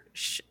Robert...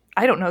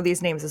 I don't know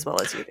these names as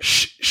well as you do.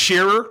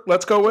 Shearer,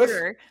 let's go with.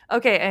 Shearer.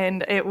 Okay,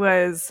 and it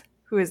was...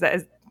 Who is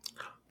that?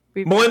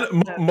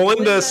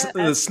 Melinda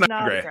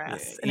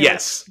Snodgrass.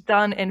 Yes.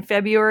 Done in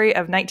February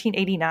of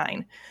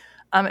 1989.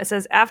 It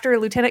says, after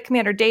Lieutenant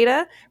Commander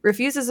Data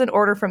refuses an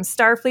order from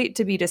Starfleet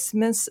to be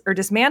dismissed or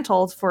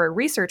dismantled for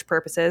research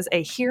purposes,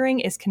 a hearing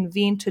is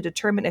convened to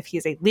determine if he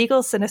is a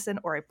legal citizen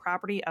or a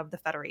property of the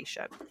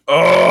Federation.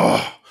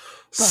 Oh,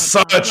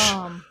 such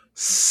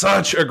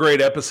a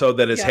great episode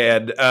that has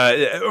had.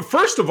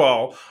 First of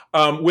all,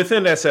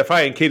 within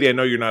SFI, and Katie, I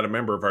know you're not a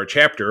member of our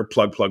chapter.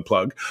 Plug.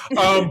 But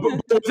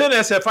within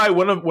SFI,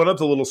 one of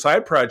the little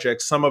side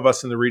projects some of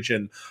us in the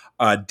region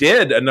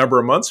did a number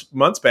of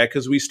months back,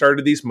 because we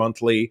started these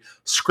monthly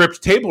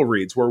script table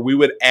reads where we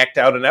would act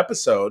out an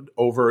episode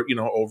over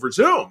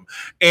Zoom.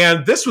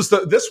 And this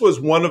was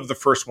one of the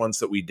first ones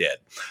that we did.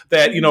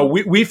 That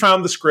we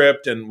found the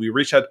script and we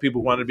reached out to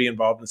people who wanted to be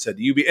involved and said,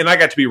 and I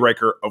got to be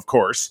Riker, of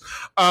course.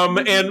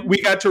 And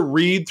we got to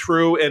read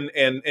through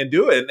and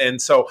do it.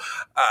 And so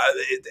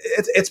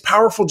it's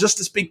powerful just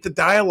to speak the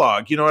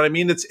dialogue. You know what I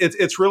mean?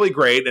 It's really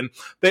great. And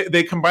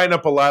they combine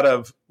up a lot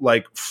of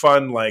like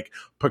fun, like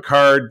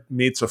Picard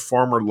meets a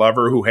former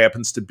lover who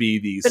happens to be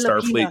the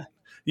Starfleet.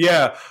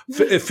 Yeah,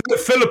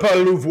 Philippa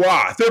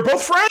Louvois. They're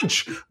both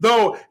French,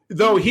 though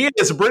he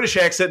has a British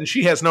accent and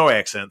she has no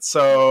accent.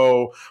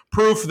 So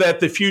proof that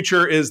the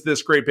future is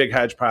this great big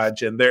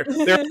hodgepodge, and there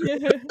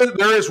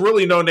is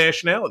really no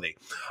nationality,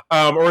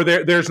 or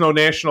there's no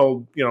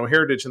national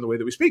heritage in the way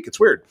that we speak. It's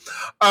weird,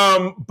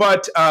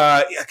 but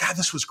God,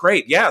 this was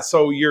great. Yeah,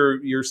 so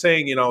you're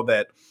saying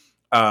that.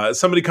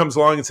 Somebody comes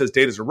along and says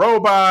Data's a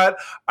robot.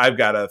 I've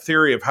got a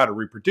theory of how to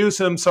reproduce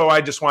him, so I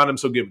just want him,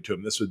 so give it to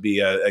him. This would be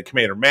a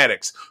Commander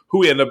Maddox, who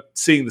we end up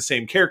seeing the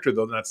same character,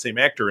 though not the same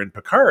actor, in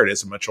Picard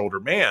as a much older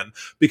man,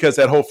 because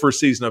that whole first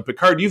season of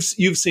Picard,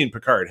 you've seen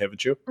Picard,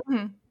 haven't you?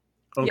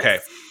 Mm-hmm. Okay.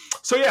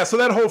 Yes. So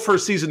that whole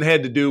first season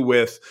had to do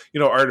with,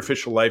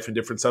 artificial life and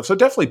different stuff. So it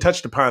definitely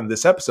touched upon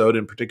this episode,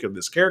 in particular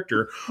this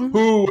character,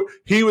 who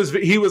he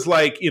was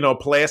like,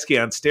 Pulaski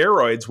on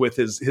steroids with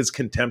his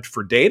contempt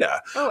for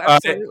Data. Oh,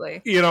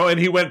 absolutely. And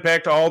he went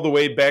back to all the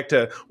way back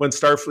to when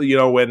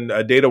Starfleet, when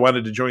Data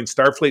wanted to join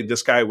Starfleet,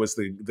 this guy was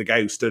the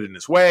guy who stood in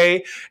his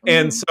way.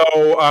 And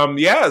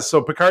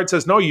so Picard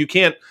says, no, you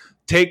can't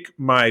take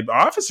my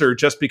officer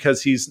just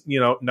because he's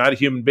not a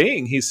human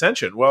being, he's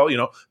sentient. Well,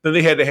 then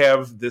they had to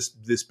have this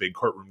big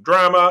courtroom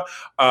drama.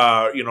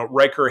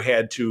 Riker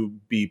had to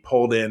be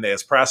pulled in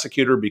as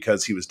prosecutor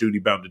because he was duty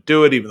bound to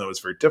do it, even though it was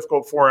very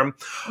difficult for him.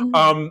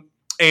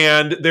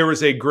 And there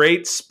was a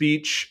great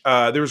speech.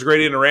 There was a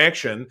great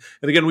interaction.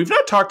 And again, we've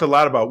not talked a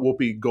lot about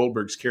Whoopi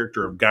Goldberg's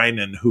character of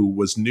Guinan, who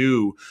was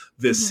new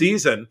this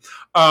season.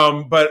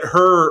 But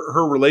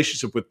her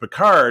relationship with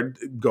Picard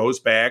goes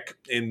back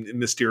in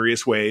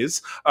mysterious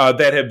ways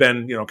that have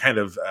been,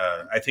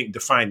 I think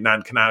defined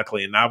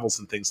non-canonically in novels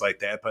and things like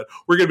that. But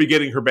we're going to be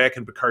getting her back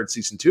in Picard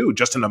season 2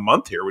 just in a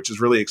month here, which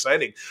is really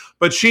exciting.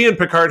 But she and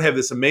Picard have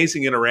this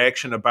amazing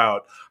interaction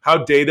about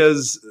how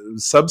Data's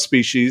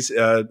subspecies,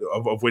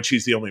 of which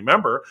he's the only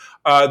member,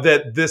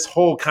 that this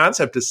whole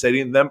concept is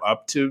setting them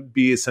up to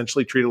be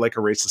essentially treated like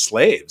a race of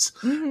slaves.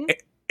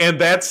 And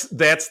that's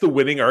the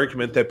winning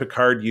argument that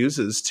Picard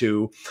uses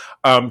to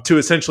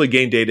essentially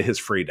gain Data his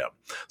freedom.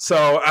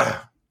 So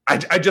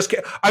I just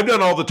can't, I've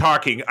done all the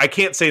talking. I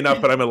can't say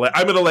enough, but I'm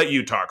gonna let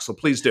you talk. So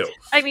please do.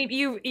 I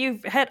mean,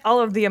 you've hit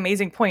all of the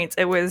amazing points.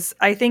 It was,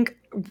 I think,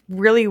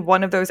 really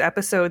one of those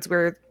episodes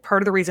where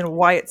part of the reason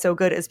why it's so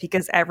good is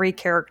because every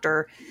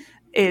character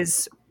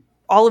is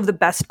all of the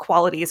best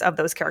qualities of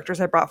those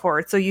characters I brought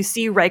forward. So you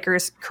see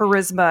Riker's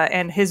charisma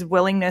and his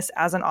willingness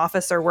as an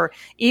officer, where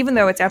even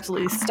though it's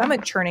absolutely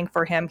stomach churning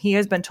for him, he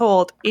has been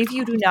told, if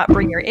you do not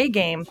bring your A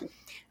game,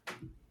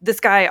 this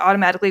guy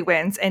automatically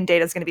wins and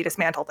Data's going to be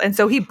dismantled. And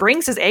so he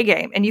brings his A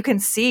game, and you can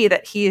see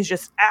that he is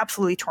just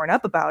absolutely torn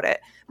up about it,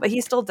 but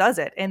he still does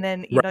it. And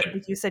then,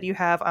 like you said, you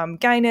have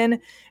Guinan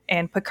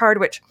and Picard,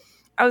 which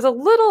I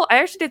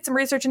actually did some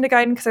research into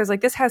Guinan because I was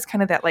like, this has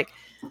kind of that like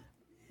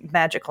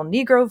magical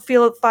Negro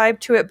feel vibe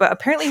to it. But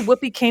apparently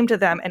Whoopi came to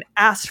them and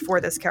asked for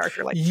this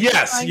character. Like,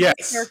 yes.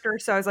 Character.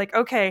 So I was like,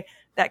 okay,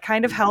 that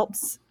kind of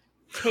helps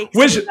take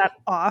some of that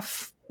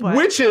off. But.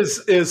 Which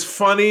is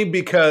funny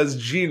because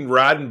Gene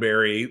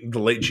Roddenberry, the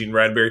late Gene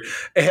Roddenberry,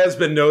 has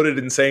been noted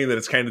in saying that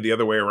it's kind of the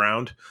other way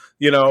around.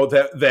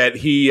 That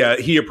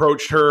he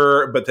approached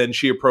her, but then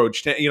she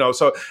approached him.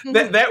 So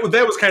that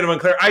was kind of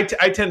unclear. I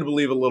tend to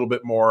believe a little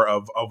bit more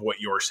of what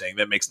you're saying.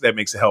 That makes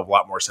a hell of a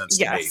lot more sense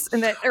to me. Yes,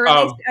 and that, or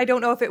at least I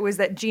don't know if it was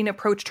that Gene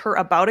approached her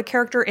about a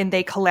character and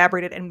they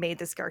collaborated and made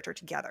this character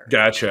together.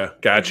 Gotcha.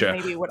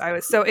 Maybe what I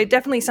was. So it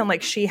definitely sounded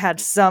like she had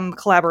some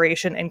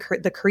collaboration in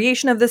the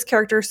creation of this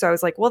character. So I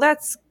was like, well,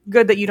 that's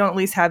good that you don't at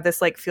least have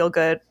this like feel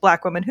good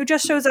Black woman who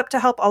just shows up to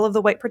help all of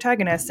the white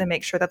protagonists and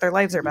make sure that their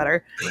lives are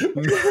better.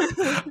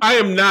 I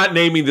am not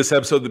naming this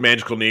episode the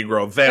Magical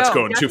Negro. That's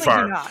going too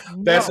far.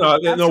 That's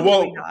not. No,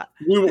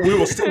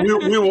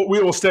 we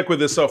will stick with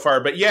this so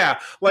far. But yeah,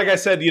 like I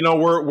said,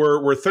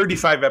 we're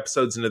 35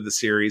 episodes into the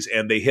series,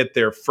 and they hit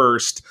their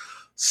first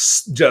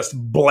just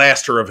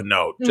blaster of a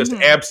note. Just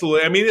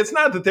absolutely. I mean, it's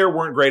not that there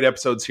weren't great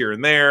episodes here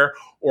and there,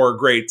 or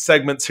great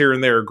segments here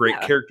and there, or great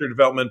character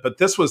development, but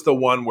this was the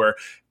one where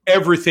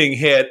everything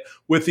hit,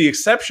 with the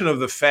exception of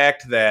the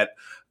fact that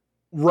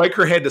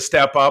Riker had to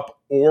step up,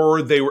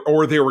 or they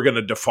were going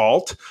to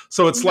default.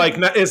 So it's like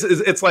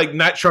it's like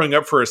not showing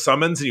up for a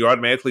summons and you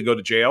automatically go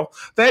to jail.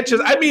 That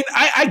just, I mean,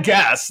 I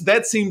guess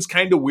that seems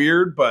kind of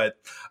weird, but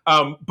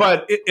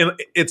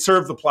it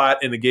served the plot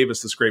and it gave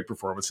us this great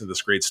performance and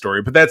this great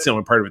story. But that's the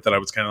only part of it that I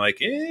was kind of like,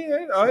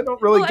 I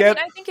don't really get.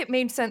 I think it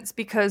made sense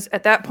because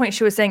at that point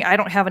she was saying, I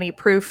don't have any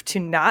proof to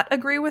not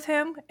agree with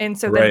him. And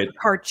so then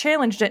Picard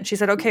challenged it and she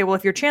said, okay, well,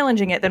 if you're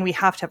challenging it, then we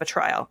have to have a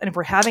trial. And if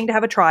we're having to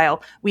have a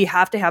trial, we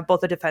have to have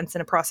both a defense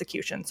and a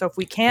prosecution. So if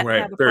we can't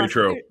have a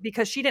prosecution,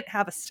 because she didn't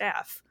have a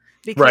staff.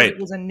 Because it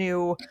was a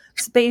new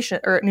station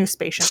or a new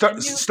spaceship,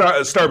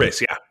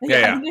 starbase,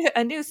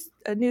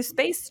 a new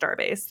space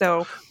starbase.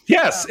 So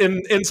yes,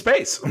 in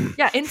space,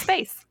 in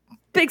space.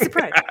 Big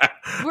surprise.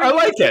 I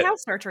like it.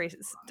 Star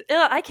Traces.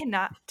 I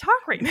cannot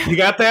talk right now. You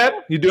got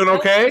that? You doing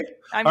okay?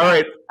 All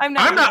right. I'm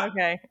not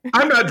okay.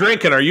 I'm not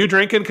drinking. Are you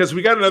drinking? Because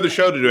we got another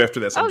show to do after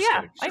this. I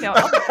know.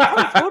 I'll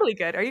be totally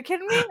good. Are you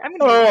kidding me? I'm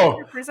going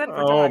to be 100% for Todd.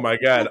 Oh my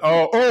God.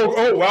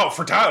 Oh, wow.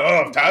 For Todd.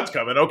 Oh, Todd's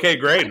coming. Okay,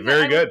 great.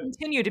 Very good.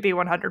 Continue to be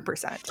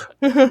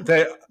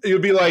 100%. You'll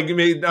be like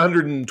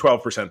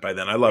 112% by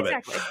then. I love it.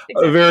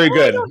 Exactly. Very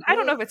good. I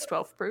don't know if it's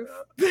 12 proof.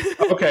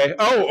 Okay.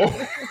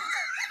 Oh.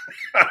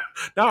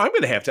 No, I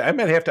might have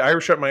to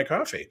Irish up my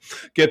coffee.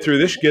 Get through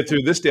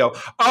this deal.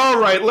 All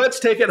right, let's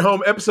take it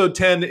home. Episode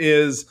 10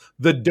 is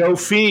the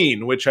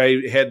Dauphine, which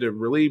I had to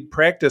really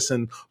practice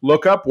and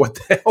look up what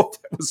the hell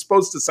that was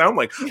supposed to sound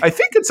like. I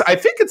think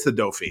it's the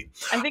Dauphine.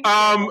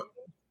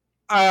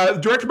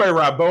 Directed by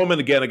Rob Bowman,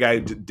 again, a guy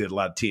who did a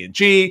lot of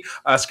TNG.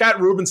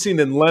 Scott Rubinstein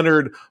and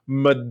Leonard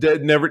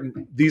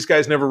these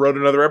guys never wrote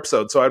another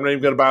episode, so I'm not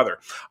even going to bother.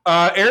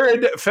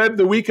 Aired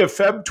the week of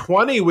Feb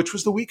 20, which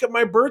was the week of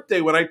my birthday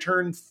when I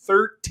turned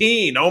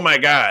 13. Oh my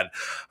God.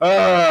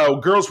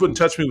 Girls wouldn't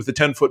touch me with a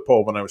 10-foot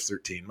pole when I was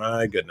 13.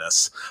 My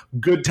goodness.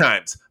 Good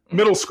times.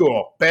 Middle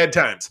school, bad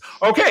times.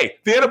 Okay,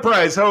 the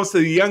Enterprise hosts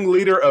the young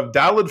leader of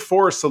Daled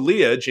 4,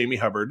 Celia, Jamie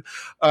Hubbard.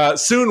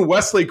 Soon,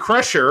 Wesley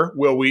Crusher,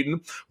 Will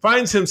Wheaton,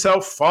 finds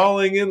himself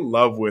falling in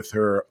love with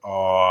her.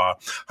 Aww.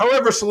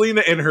 However,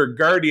 Selena and her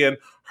guardian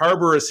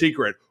harbor a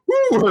secret.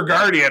 Woo, her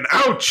guardian.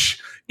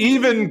 Ouch.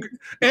 Even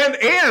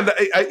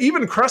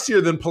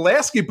crustier than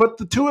Pulaski, but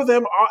the two of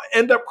them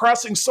end up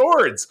crossing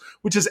swords,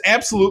 which is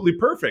absolutely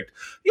perfect.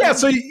 Yeah,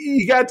 so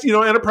you got,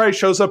 Enterprise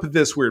shows up at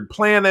this weird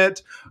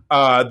planet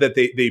that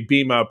they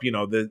beam up,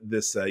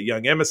 this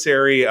young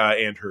emissary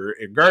and her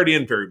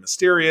guardian, very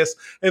mysterious.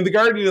 And the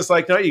guardian is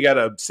like, no, you got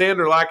a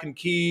standard lock and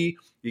key.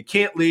 You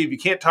can't leave. You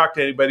can't talk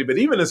to anybody. But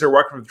even as they're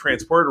walking from the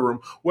transporter room,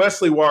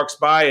 Wesley walks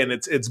by, and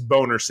it's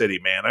Boner City,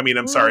 man. I mean,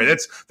 I'm sorry.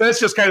 That's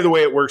just kind of the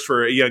way it works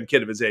for a young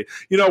kid of his age.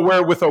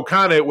 Where with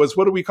Okana, it was,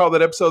 what do we call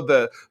that episode?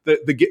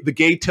 The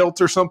gay tilt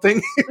or something?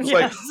 It's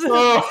like,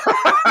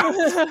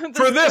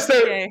 for this,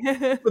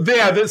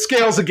 the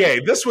scales of gay.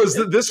 This was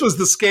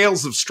the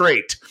scales of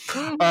straight.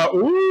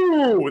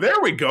 Ooh,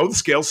 there we go. The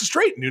scales of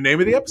straight. New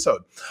name of the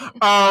episode.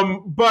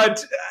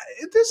 But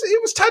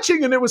it was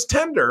touching and it was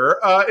tender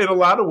in a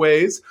lot of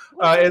ways.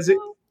 As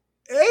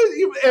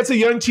a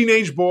young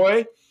teenage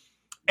boy,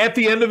 at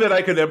the end of it,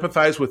 I could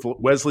empathize with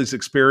Wesley's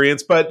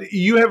experience, but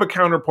you have a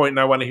counterpoint and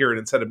I want to hear it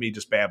instead of me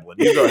just babbling.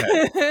 You go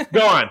ahead.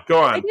 Go on.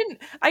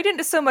 I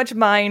didn't so much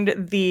mind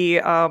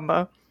the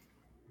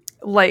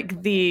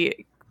the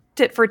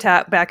tit for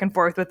tat back and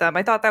forth with them.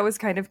 I thought that was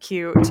kind of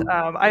cute.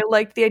 I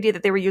liked the idea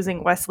that they were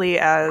using Wesley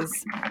as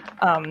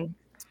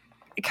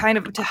kind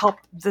of to help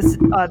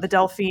the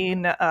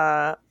Delphine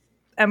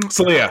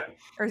Celia.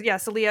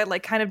 Celia,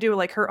 kind of do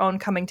her own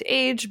coming to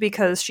age,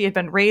 because she had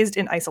been raised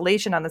in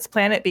isolation on this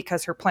planet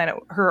because her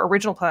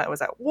original planet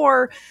was at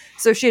war.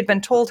 So she had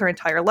been told her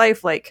entire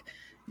life,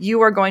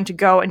 you are going to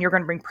go and you're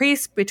going to bring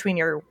peace between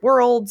your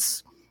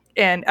worlds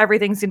and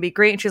everything's going to be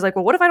great. And she's like,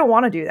 well, what if I don't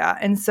want to do that?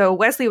 And so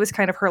Wesley was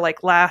kind of her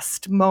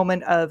last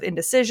moment of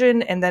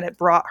indecision. And then it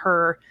brought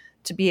her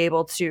to be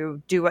able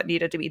to do what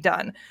needed to be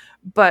done.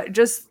 But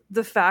just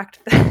the fact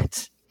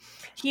that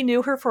he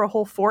knew her for a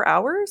whole 4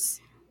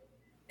 hours,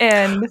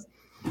 and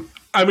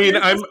I mean,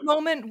 this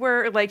moment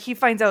where he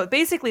finds out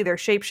basically they're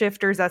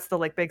shapeshifters. That's the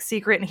big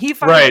secret, and he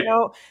finds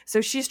out.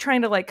 So she's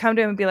trying to come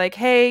to him and be like,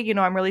 "Hey,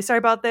 I'm really sorry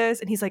about this."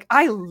 And he's like,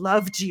 "I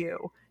loved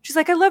you." She's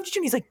like, "I loved you."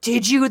 And he's like,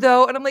 "Did you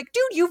though?" And I'm like,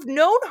 "Dude, you've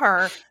known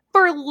her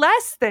for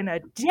less than a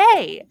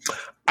day."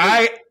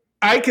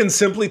 I can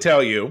simply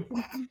tell you,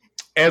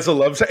 as a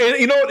love, and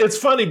it's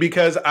funny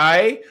because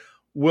I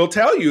will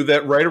tell you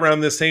that right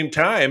around the same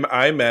time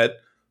I met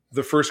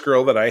the first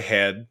girl that I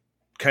had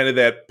kind of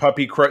that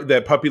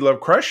puppy love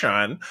crush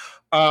on.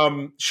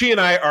 She and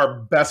I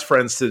are best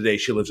friends today.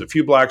 She lives a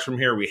few blocks from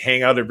here. We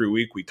hang out every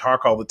week. We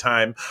talk all the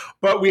time.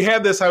 But we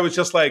had this, I was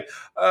just like,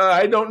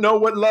 I don't know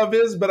what love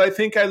is, but I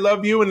think I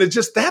love you. And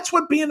that's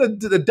what being a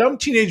dumb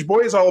teenage boy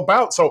is all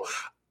about. So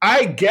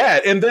I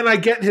get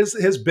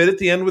his bit at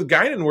the end with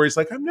Guinan where he's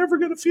like, I'm never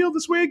going to feel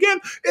this way again.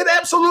 It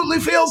absolutely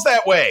feels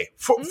that way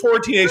for a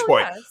teenage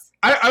boy. Yes.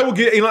 I will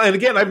get, and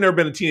again, I've never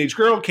been a teenage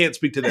girl, can't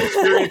speak to that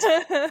experience.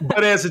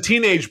 But as a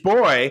teenage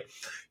boy,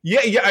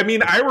 Yeah. I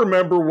mean, I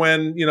remember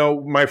when,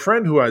 my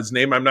friend whose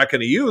name I'm not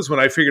going to use, when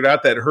I figured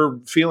out that her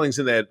feelings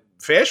in that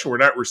fashion were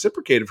not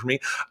reciprocated for me,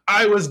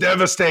 I was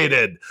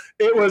devastated.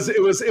 It was,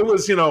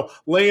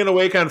 laying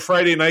awake on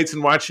Friday nights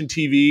and watching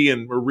TV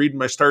and reading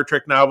my Star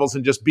Trek novels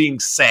and just being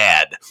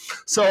sad.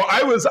 So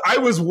I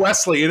was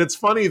Wesley. And it's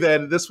funny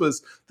that this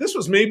was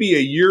maybe a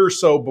year or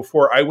so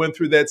before I went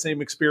through that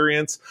same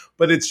experience,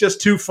 but it's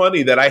just too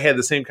funny that I had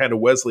the same kind of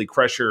Wesley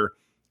Crusher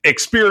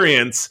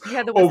experience. You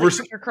had the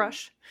Wesley Crusher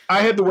crush?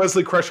 I had the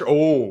Wesley Crusher.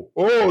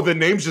 Oh, the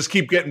names just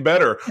keep getting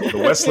better. The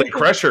Wesley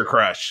Crusher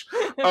crush.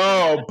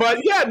 Oh,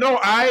 but yeah, no,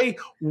 I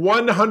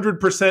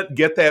 100%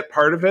 get that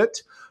part of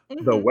it.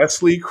 Mm-hmm. The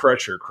Wesley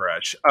Crusher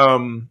crush.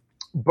 It's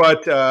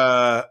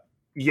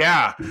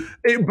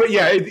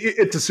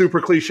a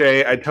super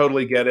cliche. I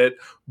totally get it.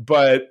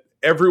 But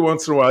every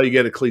once in a while you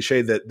get a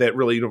cliche that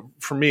really,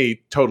 for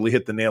me, totally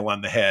hit the nail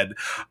on the head.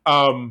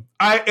 Go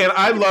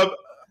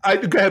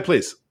ahead,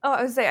 please. Oh,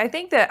 I would say, I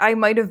think that I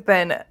might have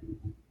been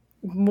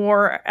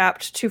more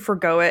apt to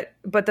forgo it,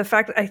 but the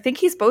fact that I think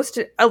he's supposed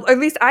to, at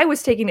least I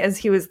was taking it as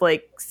he was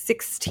like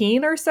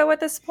 16 or so at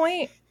this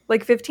point,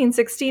 like 15,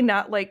 16,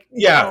 not like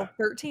 12,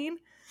 13.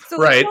 So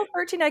right. Like 12,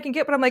 13 I can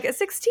get, but I'm like at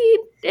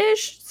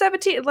 16-ish,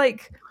 17,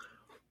 like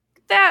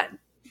that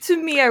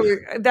to me,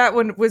 that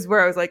one was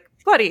where I was like,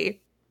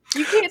 buddy,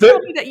 you can't tell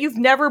me that you've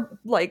never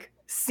like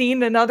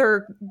seen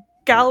another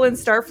gal in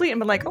Starfleet and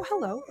been like, oh,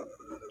 hello.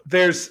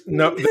 There's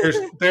no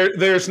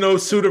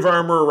suit of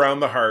armor around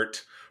the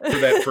heart for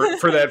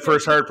that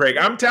first heartbreak.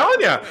 I'm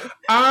telling you.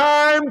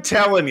 I'm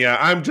gonna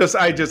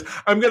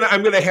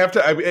have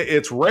to.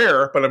 It's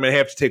rare, but I'm gonna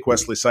have to take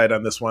Wesley's side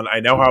on this one.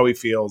 I know how he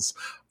feels,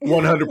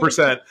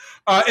 100%.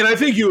 And I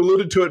think you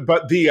alluded to it,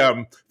 but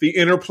the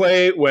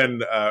interplay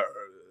when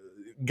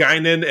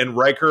Guinan and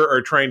Riker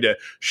are trying to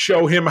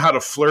show him how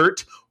to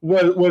flirt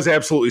was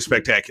absolutely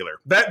spectacular.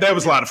 That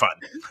was a lot of fun.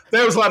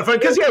 That was a lot of fun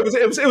because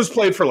it was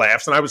played for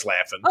laughs, and I was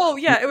laughing. Oh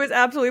yeah, it was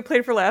absolutely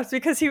played for laughs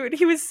because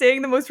he was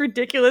saying the most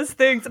ridiculous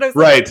things, and I was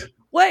right. Like,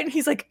 what? And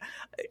he's like,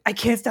 I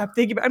can't stop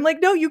thinking about it. I'm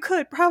like, no, you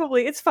could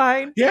probably. It's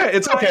fine. Yeah,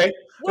 it's okay.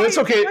 It's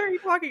okay. Why are you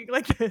talking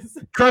like this?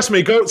 Trust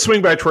me, go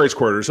swing by Troy's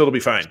quarters. It'll be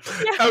fine.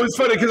 Yeah. It was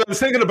funny because I was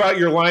thinking about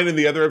your line in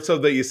the other episode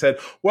that you said,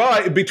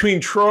 well,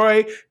 between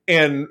Troy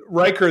and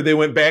Riker, they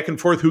went back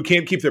and forth who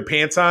can't keep their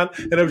pants on.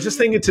 And I was just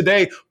thinking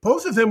today,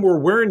 both of them were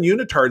wearing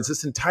unitards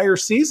this entire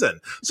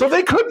season. So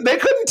they couldn't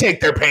take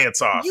their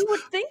pants off. You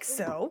would think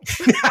so.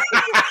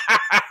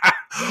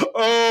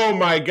 Oh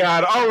my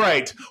God. All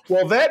right.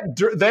 Well, that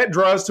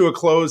draws to a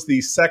close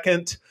the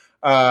second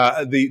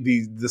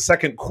the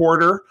second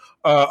quarter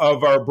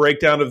of our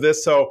breakdown of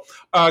this. So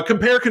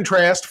compare,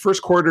 contrast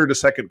first quarter to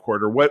second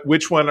quarter.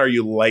 Which one are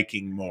you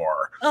liking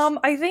more?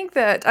 I think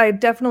that I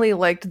definitely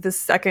liked the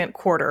second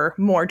quarter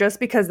more, just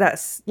because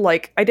that's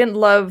like, I didn't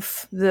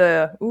love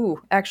because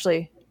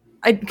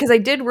I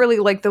did really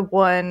like the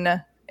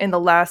one in the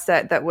last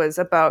set that was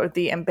about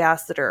the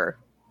ambassador.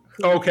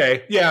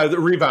 Okay. Yeah. The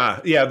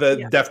Riva. Yeah.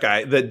 The deaf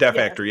guy, the deaf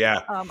actor.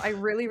 Yeah. I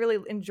really, really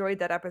enjoyed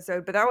that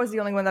episode, but that was the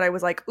only one that I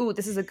was like, ooh,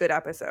 this is a good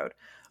episode.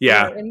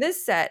 Yeah. In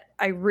this set,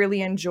 I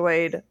really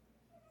enjoyed,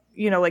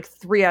 like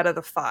 3 out of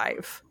the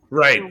 5.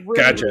 Right. Really,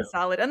 gotcha. really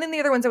solid. And then the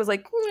other ones I was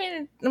like,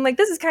 I'm like,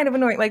 this is kind of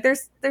annoying. Like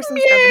there's some stuff in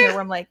here where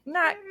I'm like,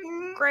 not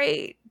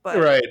great, but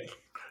right.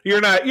 You're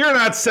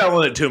not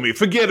selling it to me.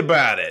 Forget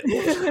about it.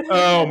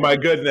 Oh my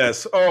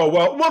goodness. Oh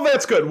well,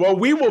 that's good. Well,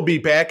 we will be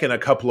back in a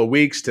couple of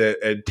weeks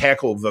to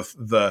tackle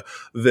the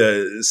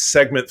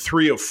segment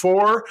 3 of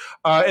 4,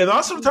 and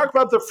also to talk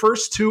about the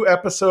first 2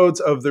 episodes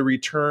of the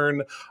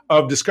Return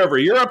of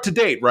Discovery. You're up to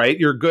date, right?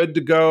 You're good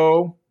to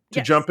go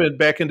to jump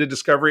back into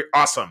Discovery.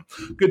 Awesome.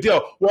 Good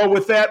deal. Well,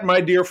 with that,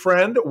 my dear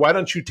friend, why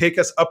don't you take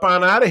us up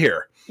on out of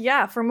here?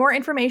 Yeah, for more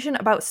information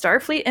about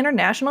Starfleet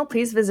International,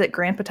 please visit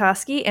Grant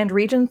Petoskey and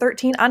Region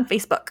 13 on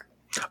Facebook.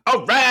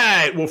 All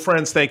right. Well,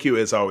 friends, thank you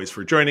as always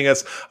for joining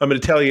us. I'm going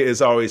to tell you as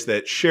always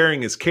that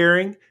sharing is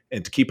caring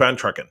and to keep on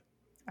trucking.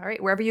 All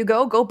right. Wherever you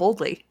go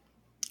boldly.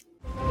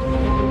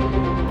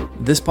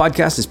 This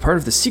podcast is part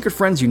of the Secret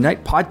Friends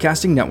Unite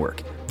podcasting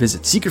network.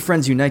 Visit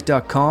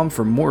secretfriendsunite.com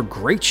for more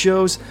great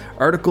shows,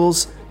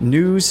 articles,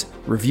 news,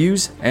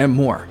 reviews, and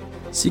more.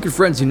 Secret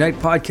Friends Unite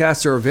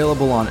podcasts are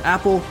available on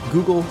Apple,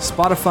 Google,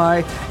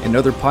 Spotify, and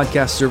other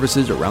podcast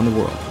services around the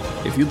world.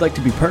 If you'd like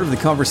to be part of the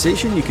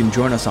conversation, you can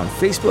join us on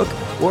Facebook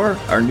or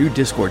our new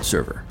Discord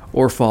server,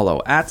 or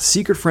follow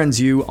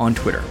 @SecretFriendsU on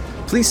Twitter.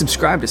 Please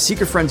subscribe to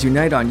Secret Friends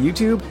Unite on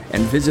YouTube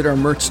and visit our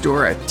merch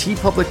store at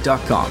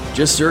tpublic.com.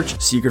 Just search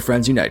Secret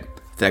Friends Unite.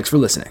 Thanks for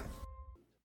listening.